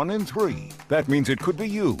prediabetes. 1 in 3. That means it could be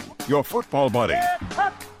you, your football buddy,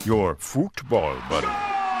 your football buddy,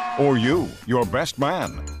 or you, your best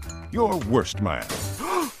man, your worst man,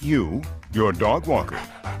 you, your dog walker,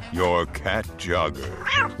 your cat jogger.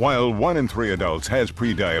 While 1 in 3 adults has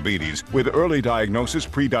prediabetes, with early diagnosis,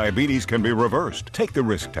 prediabetes can be reversed. Take the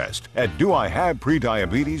risk test at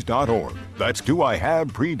doihaveprediabetes.org. That's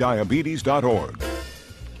doihaveprediabetes.org.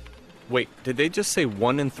 Wait, did they just say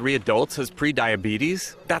 1 in 3 adults has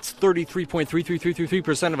prediabetes? That's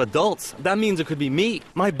 33.33333% of adults. That means it could be me,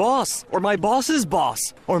 my boss, or my boss's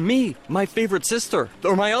boss, or me, my favorite sister,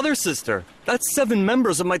 or my other sister. That's 7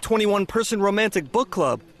 members of my 21-person romantic book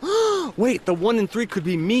club. Wait, the 1 in 3 could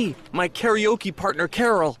be me, my karaoke partner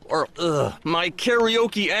Carol, or my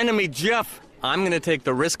karaoke enemy Jeff. I'm gonna take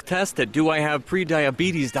the risk test at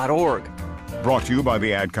doihaveprediabetes.org. Brought to you by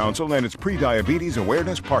the Ad Council and its Prediabetes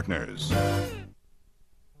Awareness Partners.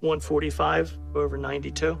 145 over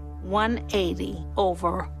 92. 180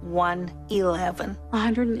 over 111.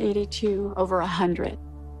 182 over 100.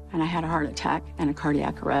 And I had a heart attack and a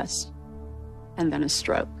cardiac arrest. And then a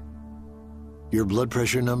stroke. Your blood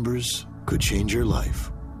pressure numbers could change your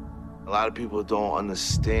life. A lot of people don't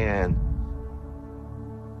understand,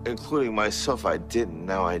 including myself. I didn't,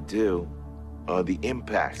 now I do, the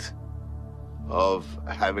impact of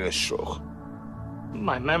having a stroke.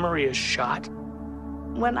 My memory is shot.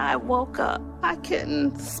 When I woke up, I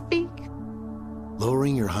couldn't speak.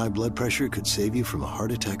 Lowering your high blood pressure could save you from a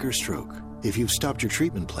heart attack or stroke. If you've stopped your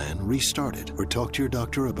treatment plan, restart it or talk to your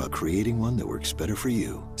doctor about creating one that works better for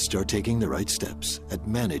you. Start taking the right steps at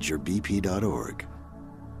manageyourbp.org.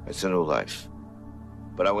 It's a new life,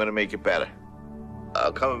 but I'm going to make it better.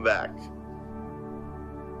 I'm coming back.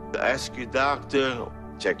 Ask your doctor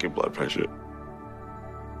check your blood pressure.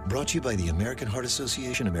 Brought to you by the American Heart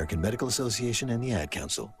Association, American Medical Association, and the Ad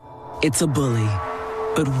Council. It's a bully,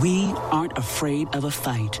 but we aren't afraid of a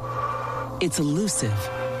fight. It's elusive,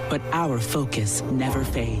 but our focus never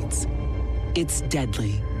fades. It's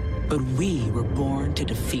deadly, but we were born to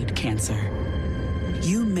defeat cancer.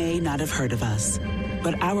 You may not have heard of us,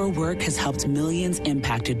 but our work has helped millions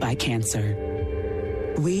impacted by cancer.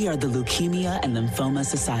 We are the Leukemia and Lymphoma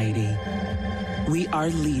Society. We are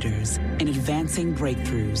leaders in advancing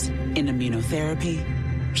breakthroughs in immunotherapy,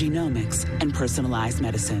 genomics, and personalized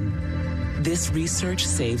medicine. This research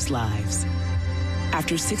saves lives.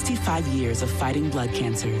 After 65 years of fighting blood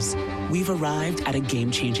cancers, we've arrived at a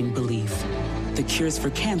game-changing belief. The cures for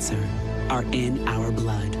cancer are in our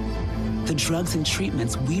blood. The drugs and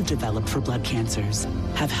treatments we've developed for blood cancers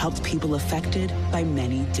have helped people affected by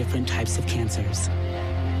many different types of cancers.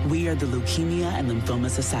 We are the Leukemia and Lymphoma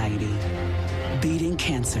Society. Beating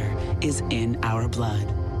cancer is in our blood.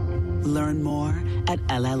 Learn more at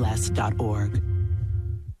LLS.org.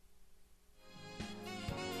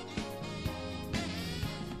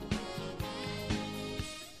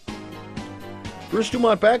 Bruce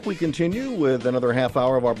Dumont back. We continue with another half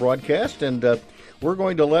hour of our broadcast, and we're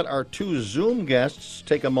going to let our two Zoom guests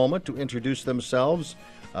take a moment to introduce themselves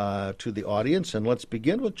to the audience, and let's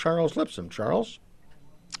begin with Charles Lipson. Charles?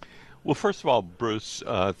 Well, first of all, Bruce,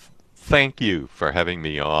 thank you for having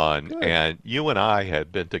me on. Good. And you and I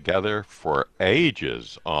have been together for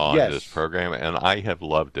ages on this program, and I have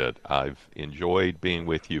loved it. I've enjoyed being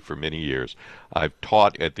with you for many years. I've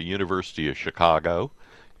taught at the University of Chicago,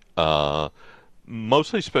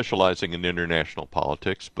 mostly specializing in international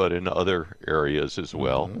politics, but in other areas as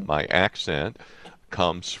well. Mm-hmm. My accent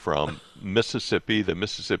comes from Mississippi, the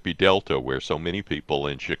Mississippi Delta, where so many people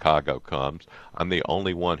in Chicago comes. I'm the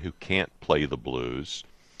only one who can't play the blues.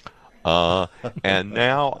 And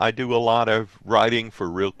now I do a lot of writing for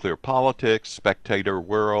Real Clear Politics, Spectator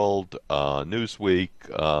World, Newsweek,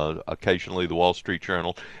 occasionally the Wall Street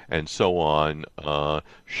Journal, and so on,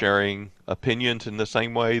 sharing opinions in the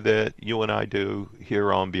same way that you and I do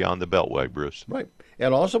here on Beyond the Beltway, Bruce. Right.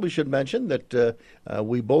 And also we should mention that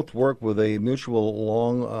we both work with a mutual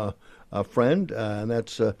long friend, and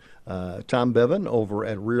that's Tom Bevan over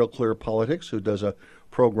at Real Clear Politics, who does a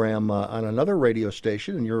program on another radio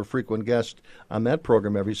station, and you're a frequent guest on that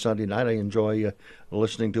program every Sunday night. I enjoy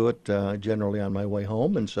listening to it generally on my way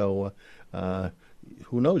home, and so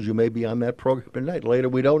who knows, you may be on that program tonight. Later,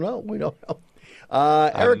 we don't know.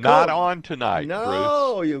 Eric I'm not Cole. on tonight,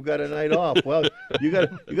 No, Bruce. You've got a night off. Well, you got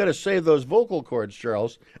to save those vocal cords,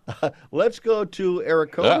 Charles. Let's go to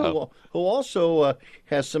Eric Cole, who also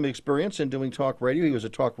has some experience in doing talk radio. He was a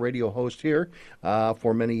talk radio host here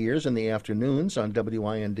for many years in the afternoons on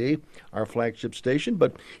WIND, our flagship station.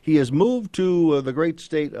 But he has moved to the great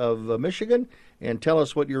state of Michigan. And tell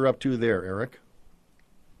us what you're up to there, Eric.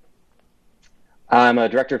 I'm a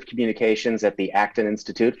director of communications at the Acton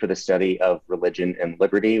Institute for the Study of Religion and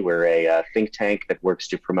Liberty. We're a think tank that works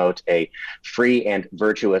to promote a free and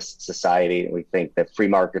virtuous society. We think that free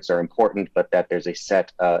markets are important, but that there's a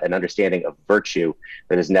set, an understanding of virtue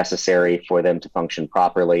that is necessary for them to function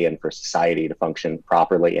properly and for society to function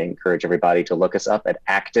properly. I encourage everybody to look us up at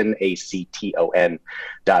Acton, ACTON.org.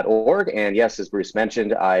 And yes, as Bruce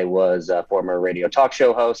mentioned, I was a former radio talk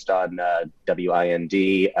show host on WIND,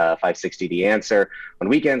 560 The Answer, on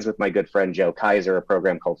weekends with my good friend Joe Kaiser, a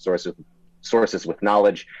program called Sources with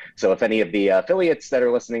Knowledge. So if any of the affiliates that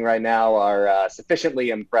are listening right now are sufficiently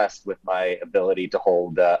impressed with my ability to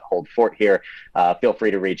hold fort here, feel free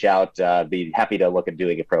to reach out. Be happy to look at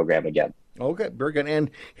doing a program again. Okay, very good. And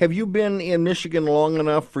have you been in Michigan long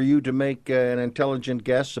enough for you to make an intelligent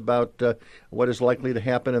guess about what is likely to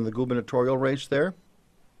happen in the gubernatorial race there?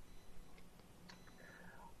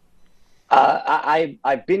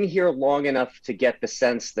 I've been here long enough to get the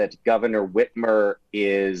sense that Governor Whitmer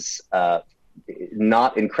is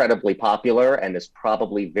not incredibly popular and is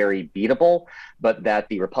probably very beatable, but that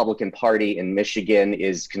the Republican Party in Michigan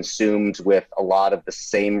is consumed with a lot of the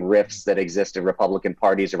same rifts that exist in Republican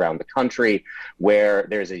parties around the country, where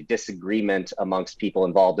there's a disagreement amongst people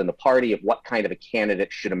involved in the party of what kind of a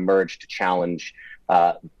candidate should emerge to challenge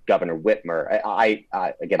Governor Whitmer.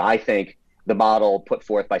 I think the model put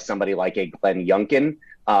forth by somebody like a Glenn Youngkin,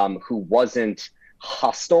 who wasn't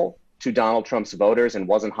hostile to Donald Trump's voters and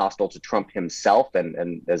wasn't hostile to Trump himself,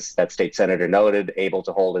 and as that state senator noted, able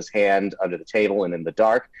to hold his hand under the table and in the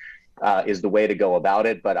dark, is the way to go about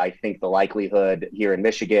it. But I think the likelihood here in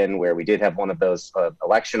Michigan, where we did have one of those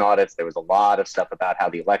election audits, there was a lot of stuff about how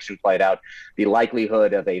the election played out. The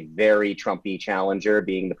likelihood of a very Trumpy challenger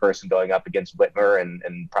being the person going up against Whitmer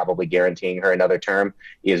and probably guaranteeing her another term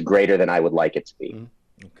is greater than I would like it to be.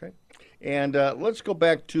 Okay. And let's go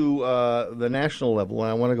back to the national level.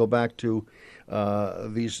 I want to go back to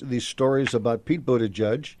these stories about Pete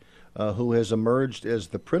Buttigieg, who has emerged as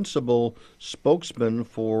the principal spokesman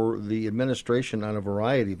for the administration on a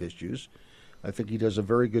variety of issues. I think he does a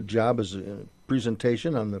very good job as a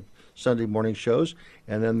presentation on the Sunday morning shows.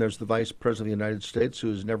 And then there's the Vice President of the United States,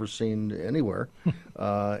 who is never seen anywhere.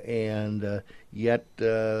 Yet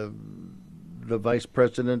the Vice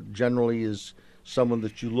President generally is someone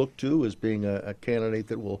that you look to as being a candidate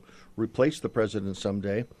that will replace the president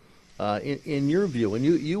someday. In your view, and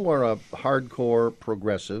you are a hardcore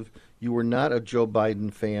progressive, you were not a Joe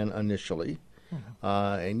Biden fan initially,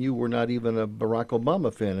 and you were not even a Barack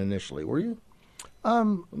Obama fan initially, were you? I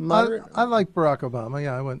like Barack Obama.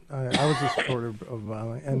 Yeah, I was a supporter of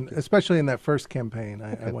Obama, and especially in that first campaign,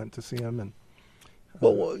 I went to see him. And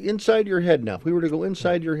well, inside your head now, if we were to go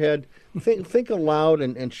inside your head, think aloud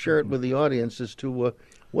and share it with the audience as to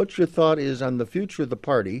what your thought is on the future of the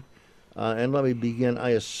party. And let me begin. I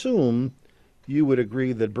assume you would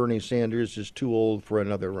agree that Bernie Sanders is too old for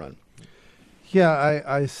another run. Yeah,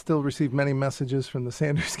 I still receive many messages from the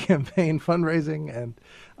Sanders campaign fundraising, and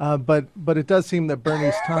but it does seem that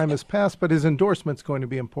Bernie's time has passed, but his endorsement's going to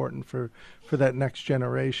be important for that next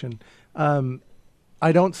generation.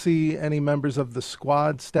 I don't see any members of the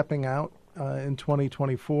squad stepping out in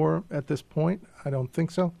 2024 at this point. I don't think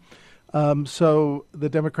so. So the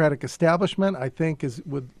Democratic establishment, I think,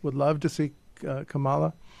 would love to see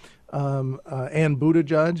Kamala. And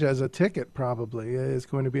Buttigieg as a ticket probably is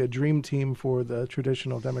going to be a dream team for the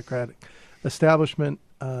traditional Democratic establishment.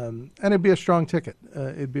 And it'd be a strong ticket.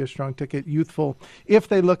 Youthful. If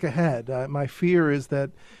they look ahead, my fear is that...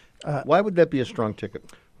 Why would that be a strong ticket?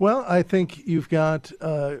 Well, I think you've got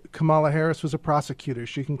Kamala Harris was a prosecutor.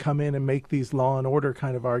 She can come in and make these law and order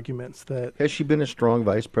kind of arguments. That has she been a strong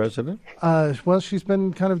vice president? Well, she's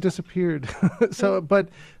been kind of disappeared.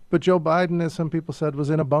 But Joe Biden, as some people said, was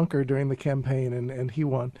in a bunker during the campaign, and he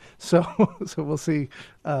won. So we'll see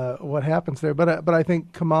what happens there. But I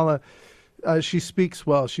think Kamala, she speaks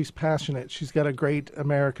well. She's passionate. She's got a great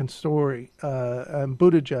American story. And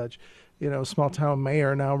Buttigieg, small town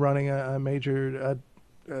mayor, now running a major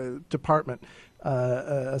department,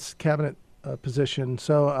 a cabinet position.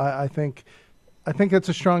 So I think it's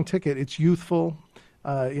a strong ticket. It's youthful,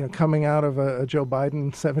 coming out of a Joe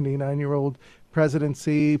Biden 79-year-old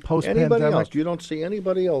presidency, post-pandemic. Anybody else? You don't see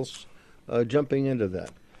anybody else jumping into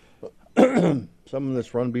that? Someone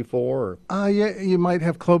that's run before? Yeah, you might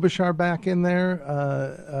have Klobuchar back in there,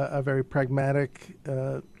 a very pragmatic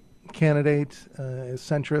candidate, a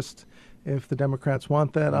centrist, if the Democrats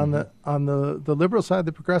want that. Mm-hmm. On the liberal side,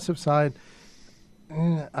 the progressive side,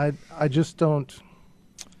 I just don't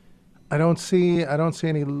see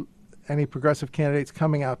any progressive candidates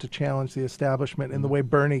coming out to challenge the establishment in the way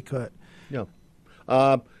Bernie could. No.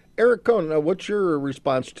 Eric Cohn, what's your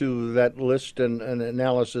response to that list and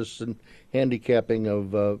analysis and handicapping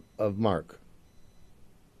of Mark?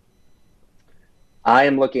 I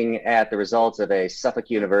am looking at the results of a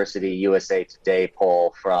Suffolk University USA Today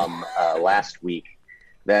poll from last week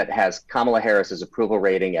that has Kamala Harris's approval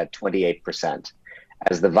rating at 28%.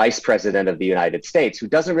 As the Vice President of the United States, who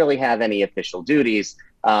doesn't really have any official duties,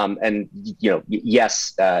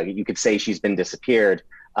 yes, you could say she's been disappeared.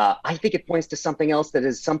 I think it points to something else that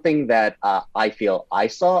is something that I feel I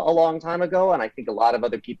saw a long time ago, and I think a lot of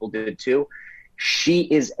other people did too. She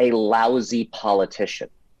is a lousy politician.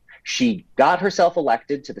 She got herself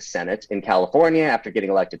elected to the Senate in California after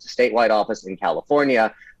getting elected to statewide office in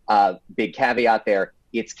California. Big caveat there,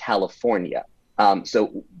 it's California.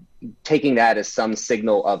 So taking that as some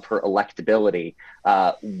signal of her electability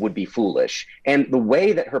would be foolish. And the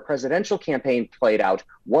way that her presidential campaign played out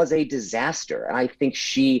was a disaster. And I think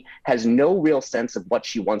she has no real sense of what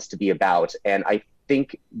she wants to be about. And I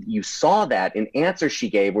think you saw that in answers she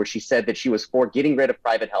gave where she said that she was for getting rid of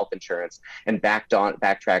private health insurance and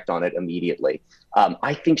backtracked on it immediately.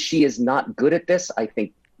 I think she is not good at this. I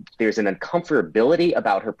think there's an uncomfortability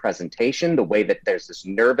about her presentation, the way that there's this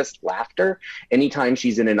nervous laughter anytime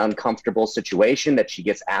she's in an uncomfortable situation, that she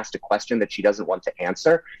gets asked a question that she doesn't want to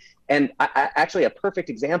answer. And actually a perfect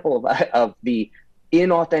example of the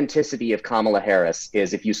inauthenticity of Kamala Harris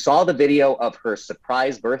is if you saw the video of her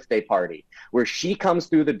surprise birthday party where she comes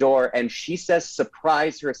through the door and she says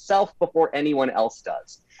surprise herself before anyone else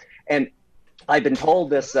does. And I've been told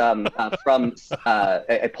this from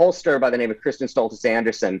a pollster by the name of Kristen Stoltis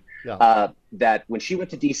Anderson, that when she went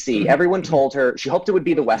to D.C., everyone told her she hoped it would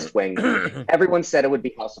be the West Wing. Everyone said it would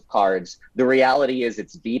be House of Cards. The reality is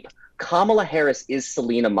it's Veep. Kamala Harris is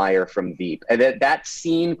Selena Meyer from Veep. And that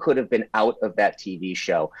scene could have been out of that TV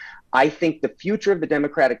show. I think the future of the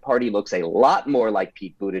Democratic Party looks a lot more like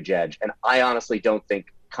Pete Buttigieg. And I honestly don't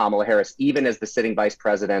think Kamala Harris, even as the sitting vice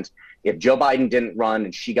president, if Joe Biden didn't run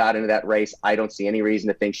and she got into that race, I don't see any reason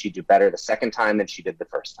to think she'd do better the second time than she did the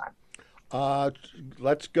first time.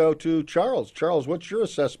 Let's go to Charles. Charles, what's your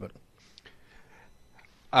assessment?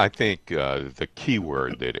 I think the key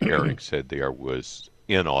word that Eric said there was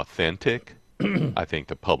inauthentic. I think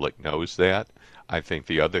the public knows that. I think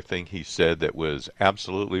the other thing he said that was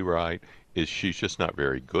absolutely right is she's just not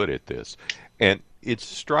very good at this. And it's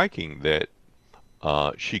striking that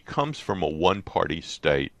she comes from a one-party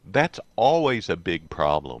state. That's always a big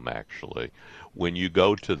problem, actually, when you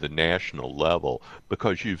go to the national level,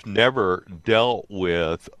 because you've never dealt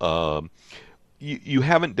with you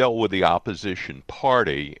haven't dealt with the opposition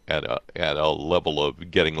party at a level of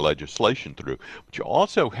getting legislation through, but you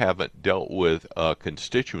also haven't dealt with a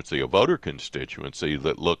constituency, a voter constituency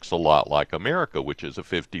that looks a lot like America, which is a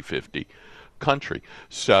 50-50 country.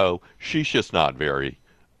 So she's just not very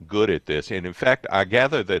good at this. And in fact, I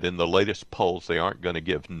gather that in the latest polls, they aren't going to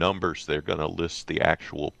give numbers. They're going to list the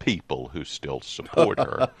actual people who still support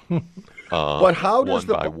her. But how does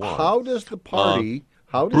the party?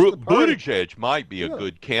 Buttigieg might be a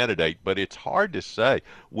good candidate, but it's hard to say.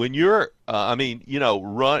 When you're, who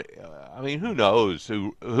knows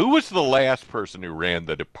who was the last person who ran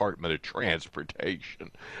the Department of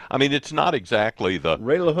Transportation? I mean, it's not exactly the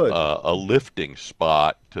Ray LaHood. A lifting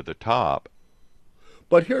spot to the top.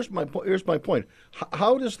 But here's my point.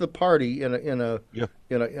 How does the party, in a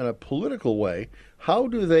political way, how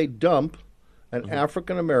do they dump an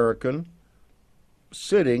African American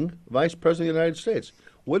sitting vice president of the United States?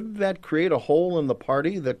 Wouldn't that create a hole in the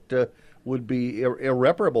party that would be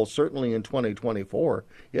irreparable, certainly in 2024?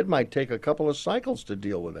 It might take a couple of cycles to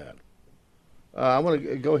deal with that. I want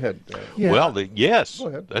to go ahead. Well, yes, Go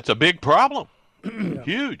ahead. That's a big problem.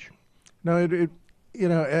 Huge. No,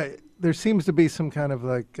 there seems to be some kind of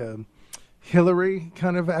like Hillary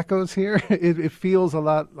kind of echoes here. It feels a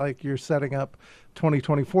lot like you're setting up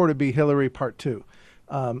 2024 to be Hillary Part 2.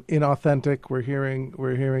 Inauthentic. We're hearing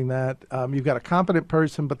that. You've got a competent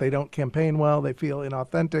person, but they don't campaign well. They feel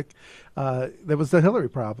inauthentic. There was the Hillary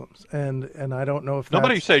problems, and I don't know if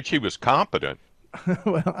nobody said she was competent.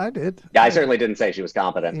 Well, I did. Yeah, I certainly didn't say she was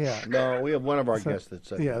competent. Yeah. No, we have one of our guests that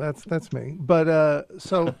said. Yeah, that's me. But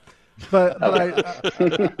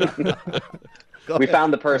we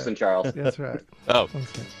found the person, Charles. That's right. Oh,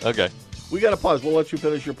 okay. We got to pause. We'll let you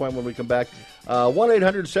finish your point when we come back.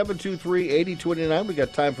 1-800-723-8029. We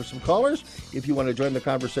got time for some callers. If you want to join the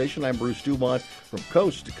conversation, I'm Bruce Dumont from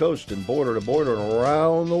coast to coast and border to border and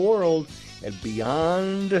around the world at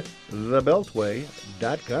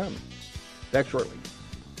BeyondTheBeltway.com. Back shortly.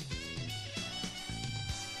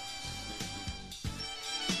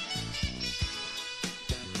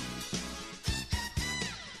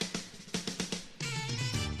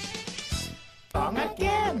 Song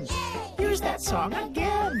again. Here's that song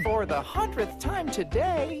again. For the 100th time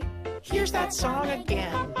today. Here's that song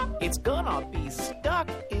again. It's gonna be stuck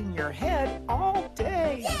in your head all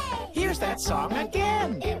day. Here's that song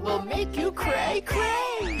again. It will make you cray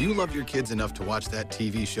cray. You love your kids enough to watch that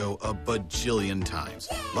TV show a bajillion times.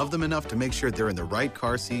 Love them enough to make sure they're in the right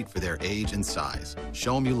car seat for their age and size.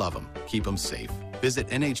 Show them you love them. Keep them safe. Visit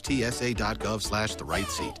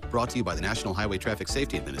nhtsa.gov/the-right-seat. Brought to you by the National Highway Traffic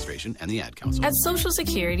Safety Administration and the Ad Council. At Social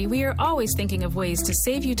Security, we are always thinking of ways to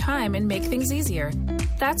save you time and make things easier.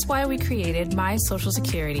 That's why we created My Social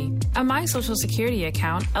Security. A My Social Security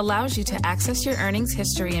account allows you to access your earnings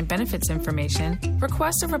history and benefits information,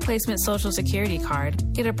 request a replacement Social Security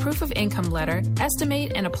card, get a proof of income letter,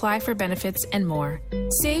 estimate and apply for benefits, and more.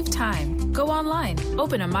 Save time. Go online.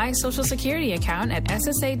 Open a My Social Security account at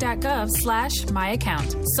ssa.gov/my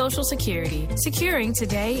account. Social Security. Securing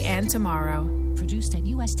today and tomorrow. Produced at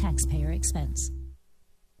U.S. taxpayer expense.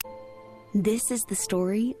 This is the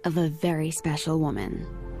story of a very special woman.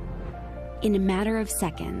 In a matter of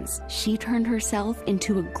seconds, she turned herself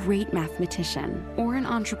into a great mathematician or an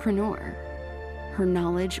entrepreneur. Her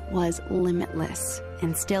knowledge was limitless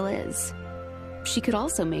and still is. She could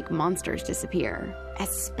also make monsters disappear,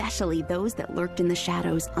 especially those that lurked in the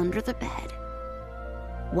shadows under the bed.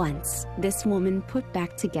 Once, this woman put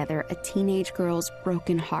back together a teenage girl's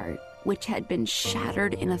broken heart, which had been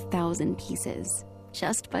shattered in 1,000 pieces,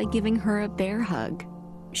 just by giving her a bear hug.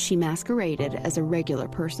 She masqueraded as a regular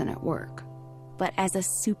person at work. but as a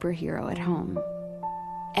superhero at home.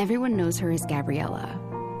 Everyone knows her as Gabriella.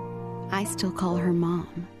 I still call her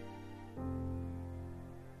Mom.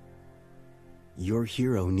 Your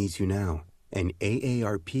hero needs you now, and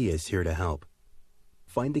AARP is here to help.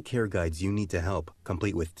 Find the care guides you need to help,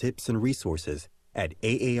 complete with tips and resources at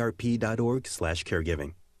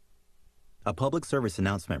aarp.org/caregiving. A public service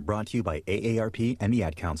announcement brought to you by AARP and the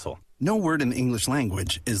Ad Council. No word in the English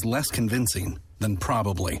language is less convincing than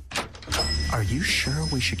probably. Are you sure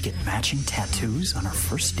we should get matching tattoos on our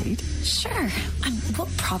first date? Sure. We'll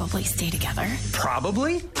probably stay together.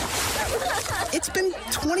 Probably? It's been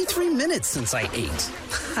 23 minutes since I ate.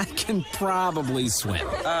 I can probably swim.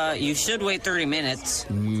 You should wait 30 minutes.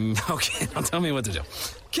 Okay, now tell me what to do.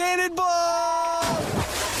 Cannonball!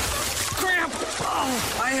 Cramp!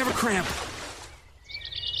 Oh, I have a cramp.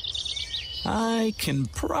 I can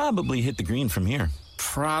probably hit the green from here.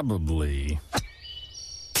 Probably.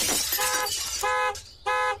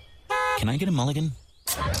 Can I get a mulligan?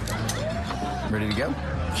 Ready to go?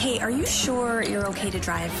 Hey, are you sure you're okay to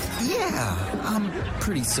drive? Yeah, I'm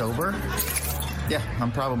pretty sober. Yeah,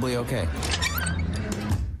 I'm probably okay.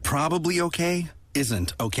 Probably okay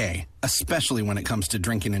isn't okay, especially when it comes to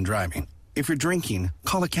drinking and driving. If you're drinking,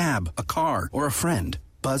 call a cab, a car, or a friend.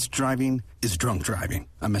 Buzzed driving is drunk driving.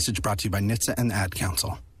 A message brought to you by NHTSA and the Ad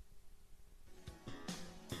Council.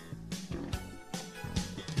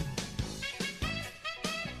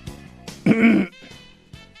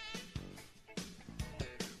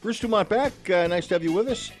 Bruce Dumont back. Nice to have you with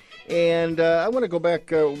us. And I want to go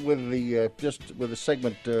back with the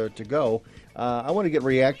segment to go. I want to get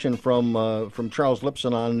reaction from Charles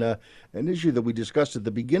Lipson on an issue that we discussed at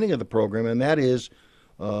the beginning of the program, and that is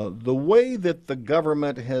the way that the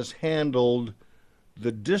government has handled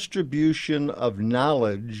the distribution of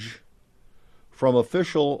knowledge from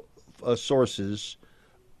official sources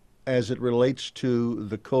as it relates to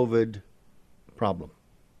the COVID problem.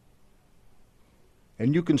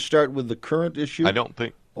 And you can start with the current issue. I don't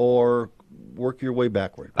think. Or work your way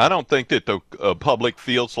backward. I don't think that the public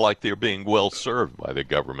feels like they're being well served by the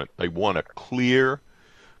government. They want a clear,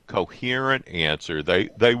 coherent answer.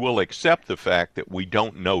 They will accept the fact that we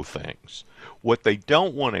don't know things. What they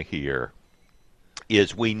don't want to hear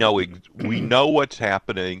is we know what's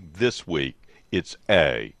happening this week. It's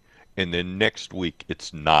A, and then next week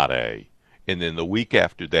it's not A, and then the week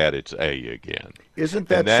after that it's A again. Isn't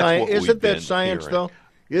that science? Isn't that science hearing. though?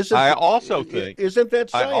 Isn't that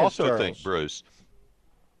science? I also Charles? think, Bruce.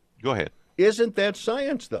 Go ahead. Isn't that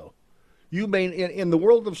science though? You may in the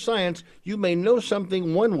world of science, you may know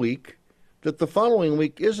something one week that the following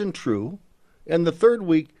week isn't true, and the third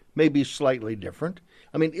week may be slightly different.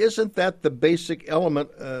 I mean, isn't that the basic element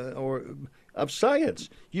of science?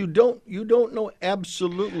 You don't know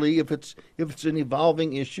absolutely if it's an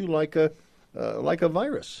evolving issue like a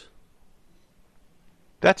virus.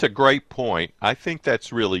 That's a great point. I think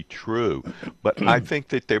that's really true. But I think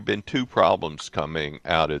that there have been two problems coming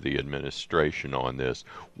out of the administration on this.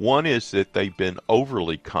 One is that they've been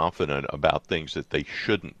overly confident about things that they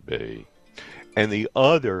shouldn't be. And the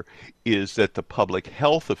other is that the public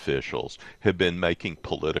health officials have been making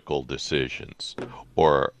political decisions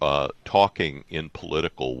or talking in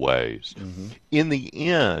political ways. Mm-hmm. In the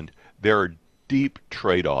end, there are deep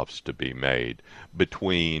trade-offs to be made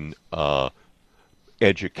between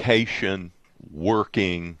education,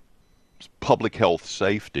 working, public health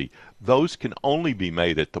safety. Those can only be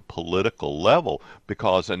made at the political level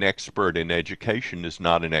because an expert in education is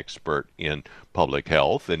not an expert in public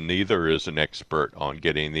health, and neither is an expert on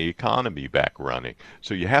getting the economy back running.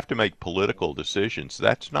 So you have to make political decisions.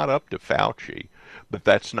 That's not up to Fauci, but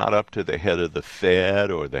that's not up to the head of the Fed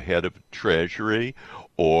or the head of Treasury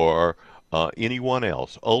or anyone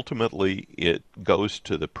else. Ultimately, it goes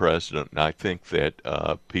to the president, and I think that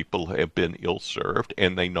people have been ill-served,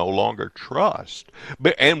 and they no longer trust.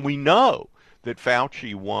 And we know that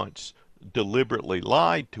Fauci once deliberately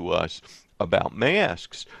lied to us about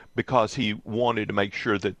masks because he wanted to make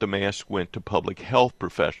sure that the mask went to public health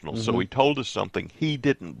professionals. Mm-hmm. So he told us something he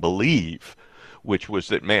didn't believe, which was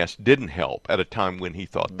that masks didn't help at a time when he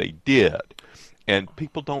thought they did. And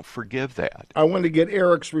people don't forgive that. I want to get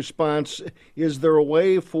Eric's response. Is there a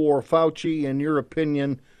way for Fauci, in your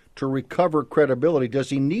opinion, to recover credibility? Does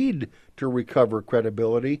he need to recover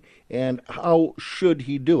credibility? And how should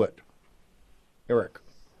he do it? Eric.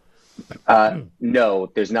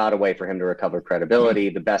 No, there's not a way for him to recover credibility.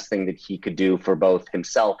 The best thing that he could do for both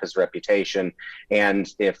himself, his reputation,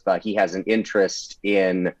 and if he has an interest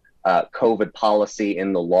in COVID policy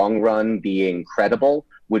in the long run being credible,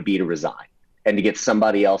 would be to resign. and to get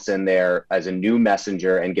somebody else in there as a new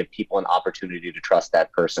messenger and give people an opportunity to trust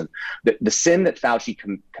that person. The sin that Fauci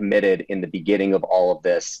committed in the beginning of all of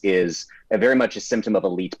this is very much a symptom of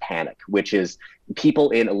elite panic, which is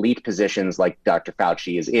people in elite positions like Dr.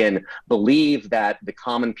 Fauci is in believe that the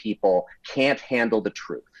common people can't handle the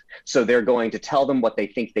truth. So they're going to tell them what they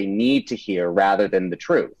think they need to hear rather than the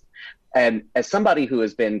truth. And as somebody who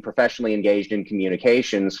has been professionally engaged in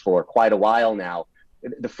communications for quite a while now,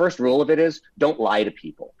 the first rule of it is don't lie to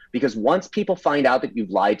people, because once people find out that you've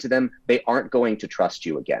lied to them, they aren't going to trust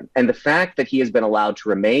you again. And the fact that he has been allowed to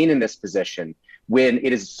remain in this position when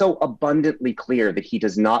it is so abundantly clear that he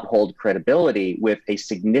does not hold credibility with a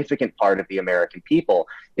significant part of the American people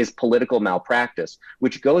is political malpractice,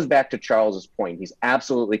 which goes back to Charles's point. He's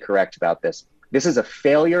absolutely correct about this. This is a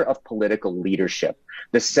failure of political leadership.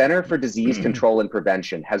 The Center for Disease Control and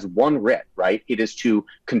Prevention has one writ, right? It is to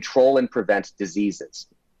control and prevent diseases.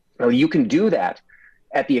 Now, you can do that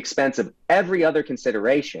at the expense of every other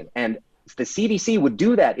consideration. And the CDC would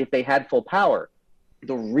do that if they had full power.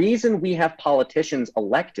 The reason we have politicians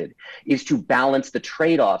elected is to balance the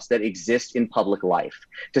trade-offs that exist in public life.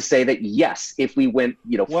 To say that, yes, if we went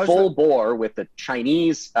full bore with the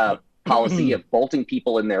Chinese policy of bolting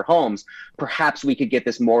people in their homes, perhaps we could get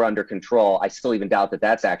this more under control. I still even doubt that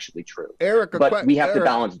that's actually true. But we have to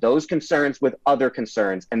balance those concerns with other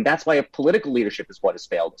concerns, and that's why political leadership is what has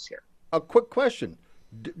failed us here. A quick question.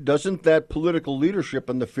 Doesn't that political leadership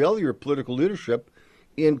and the failure of political leadership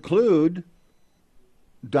include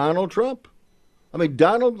Donald Trump? I mean,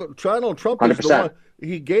 Donald Trump is 100%. the one.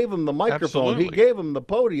 He gave him the microphone. Absolutely. He gave him the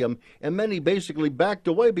podium, and then he basically backed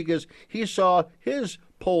away because he saw his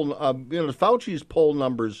poll, Fauci's poll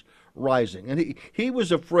numbers rising, and he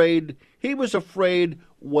was afraid. He was afraid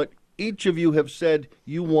what each of you have said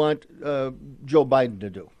you want Joe Biden to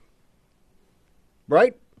do.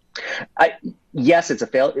 Right? Yes,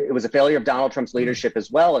 it was a failure of Donald Trump's leadership as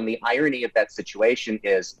well. And the irony of that situation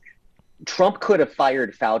is Trump could have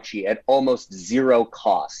fired Fauci at almost zero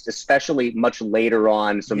cost, especially much later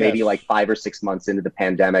on. So maybe like 5 or 6 months into the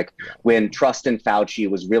pandemic, when trust in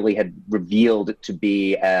Fauci had revealed to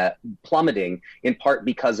be plummeting, in part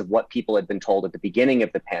because of what people had been told at the beginning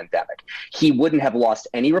of the pandemic. He wouldn't have lost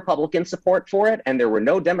any Republican support for it, and there were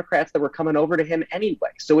no Democrats that were coming over to him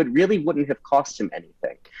anyway. So it really wouldn't have cost him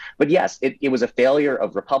anything. But yes, it was a failure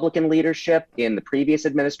of Republican leadership in the previous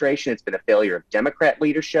administration. It's been a failure of Democrat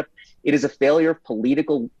leadership. It is a failure of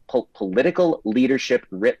political leadership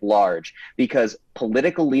writ large, because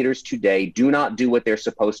political leaders today do not do what they're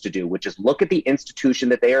supposed to do, which is look at the institution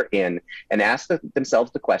that they are in and ask themselves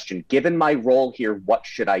the question, given my role here, what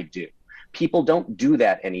should I do? People don't do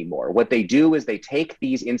that anymore. What they do is they take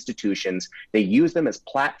these institutions, they use them as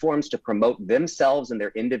platforms to promote themselves and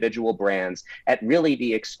their individual brands at really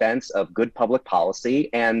the expense of good public policy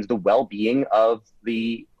and the well-being of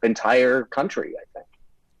the entire country, I think.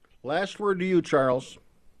 Last word to you, Charles.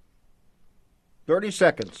 30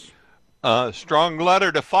 seconds. Strong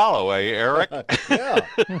letter to follow, Eric? Yeah.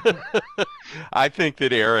 I think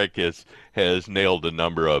that Eric has nailed a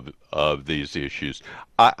number of these issues.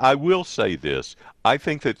 I will say this. I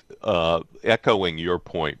think that, echoing your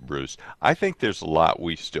point, Bruce, I think there's a lot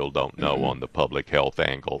we still don't know on the public health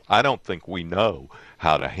angle. I don't think we know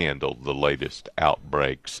how to handle the latest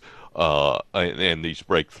outbreaks and these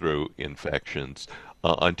breakthrough infections.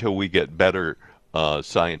 Until we get better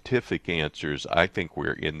scientific answers, I think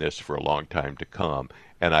we're in this for a long time to come.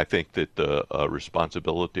 And I think that the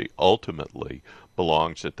responsibility ultimately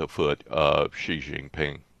belongs at the foot of Xi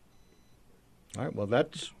Jinping. All right, well,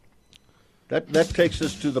 that takes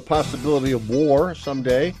us to the possibility of war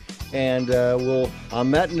someday. And we'll, on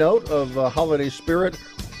that note of holiday spirit,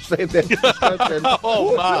 save that discussion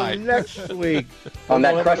for next week. On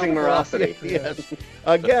that crushing morosity. Yes.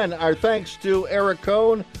 Again, our thanks to Eric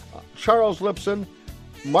Cohn, Charles Lipson,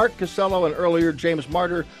 Mark Casello, and earlier James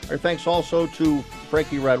Martyr. Our thanks also to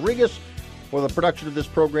Frankie Rodriguez for the production of this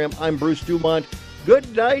program. I'm Bruce Dumont.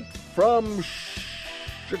 Good night from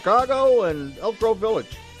Chicago and Elk Grove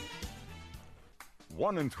Village.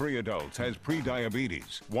 1 in 3 adults has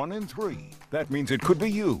prediabetes. 1 in 3. That means it could be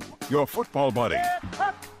you, your football buddy,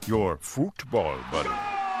 your football buddy,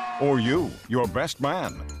 or you, your best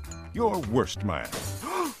man, your worst man,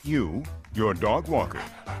 you, your dog walker,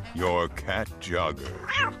 your cat jogger.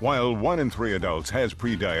 While 1 in 3 adults has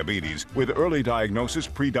prediabetes, with early diagnosis,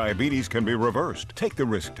 prediabetes can be reversed. Take the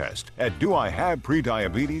risk test at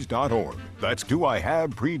doihaveprediabetes.org. That's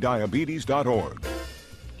doihaveprediabetes.org.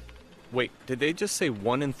 Wait, did they just say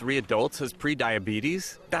 1 in 3 adults has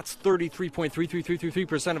prediabetes? That's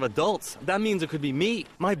 33.33333% of adults. That means it could be me,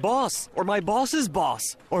 my boss, or my boss's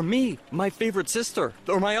boss, or me, my favorite sister,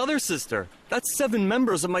 or my other sister. That's 7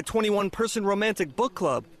 members of my 21-person romantic book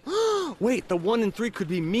club. Wait, the 1 in 3 could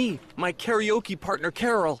be me, my karaoke partner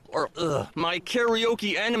Carol, or my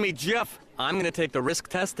karaoke enemy Jeff. I'm gonna take the risk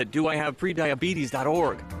test at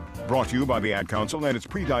doihaveprediabetes.org. Brought to you by the Ad Council and its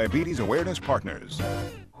Prediabetes Awareness Partners.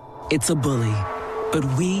 It's a bully, but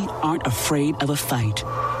we aren't afraid of a fight.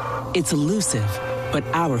 It's elusive, but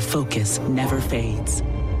our focus never fades.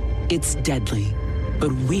 It's deadly,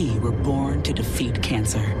 but we were born to defeat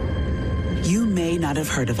cancer. You may not have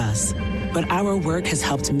heard of us, but our work has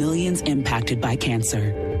helped millions impacted by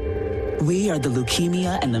cancer. We are the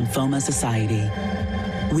Leukemia and Lymphoma Society.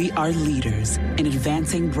 We are leaders in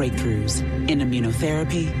advancing breakthroughs in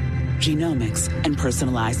immunotherapy, genomics, and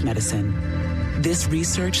personalized medicine. This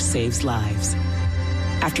research saves lives.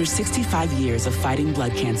 After 65 years of fighting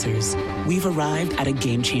blood cancers, we've arrived at a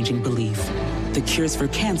game-changing belief. The cures for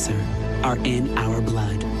cancer are in our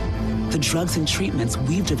blood. The drugs and treatments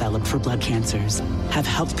we've developed for blood cancers have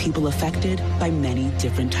helped people affected by many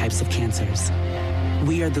different types of cancers.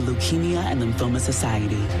 We are the Leukemia and Lymphoma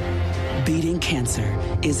Society. Beating cancer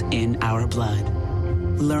is in our blood.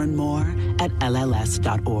 Learn more at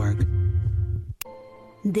LLS.org.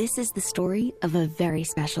 This is the story of a very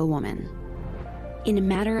special woman. In a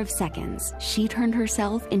matter of seconds, she turned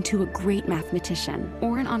herself into a great mathematician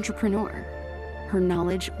or an entrepreneur. Her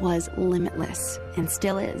knowledge was limitless and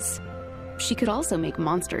still is. She could also make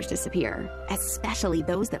monsters disappear, especially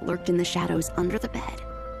those that lurked in the shadows under the bed.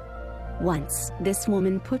 Once, this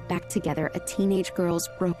woman put back together a teenage girl's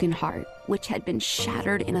broken heart, which had been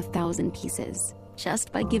shattered in 1,000 pieces,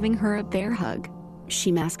 just by giving her a bear hug.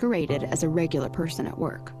 She masqueraded as a regular person at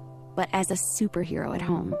work, but as a superhero at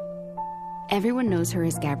home. Everyone knows her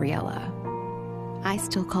as Gabriella. I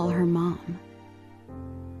still call her Mom.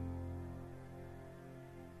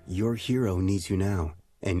 Your hero needs you now,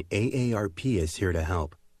 and AARP is here to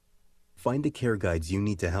help. Find the care guides you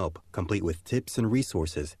need to help, complete with tips and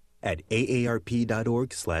resources at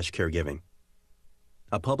aarp.org/caregiving.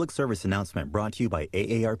 A public service announcement brought to you by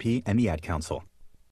AARP and the Ad Council.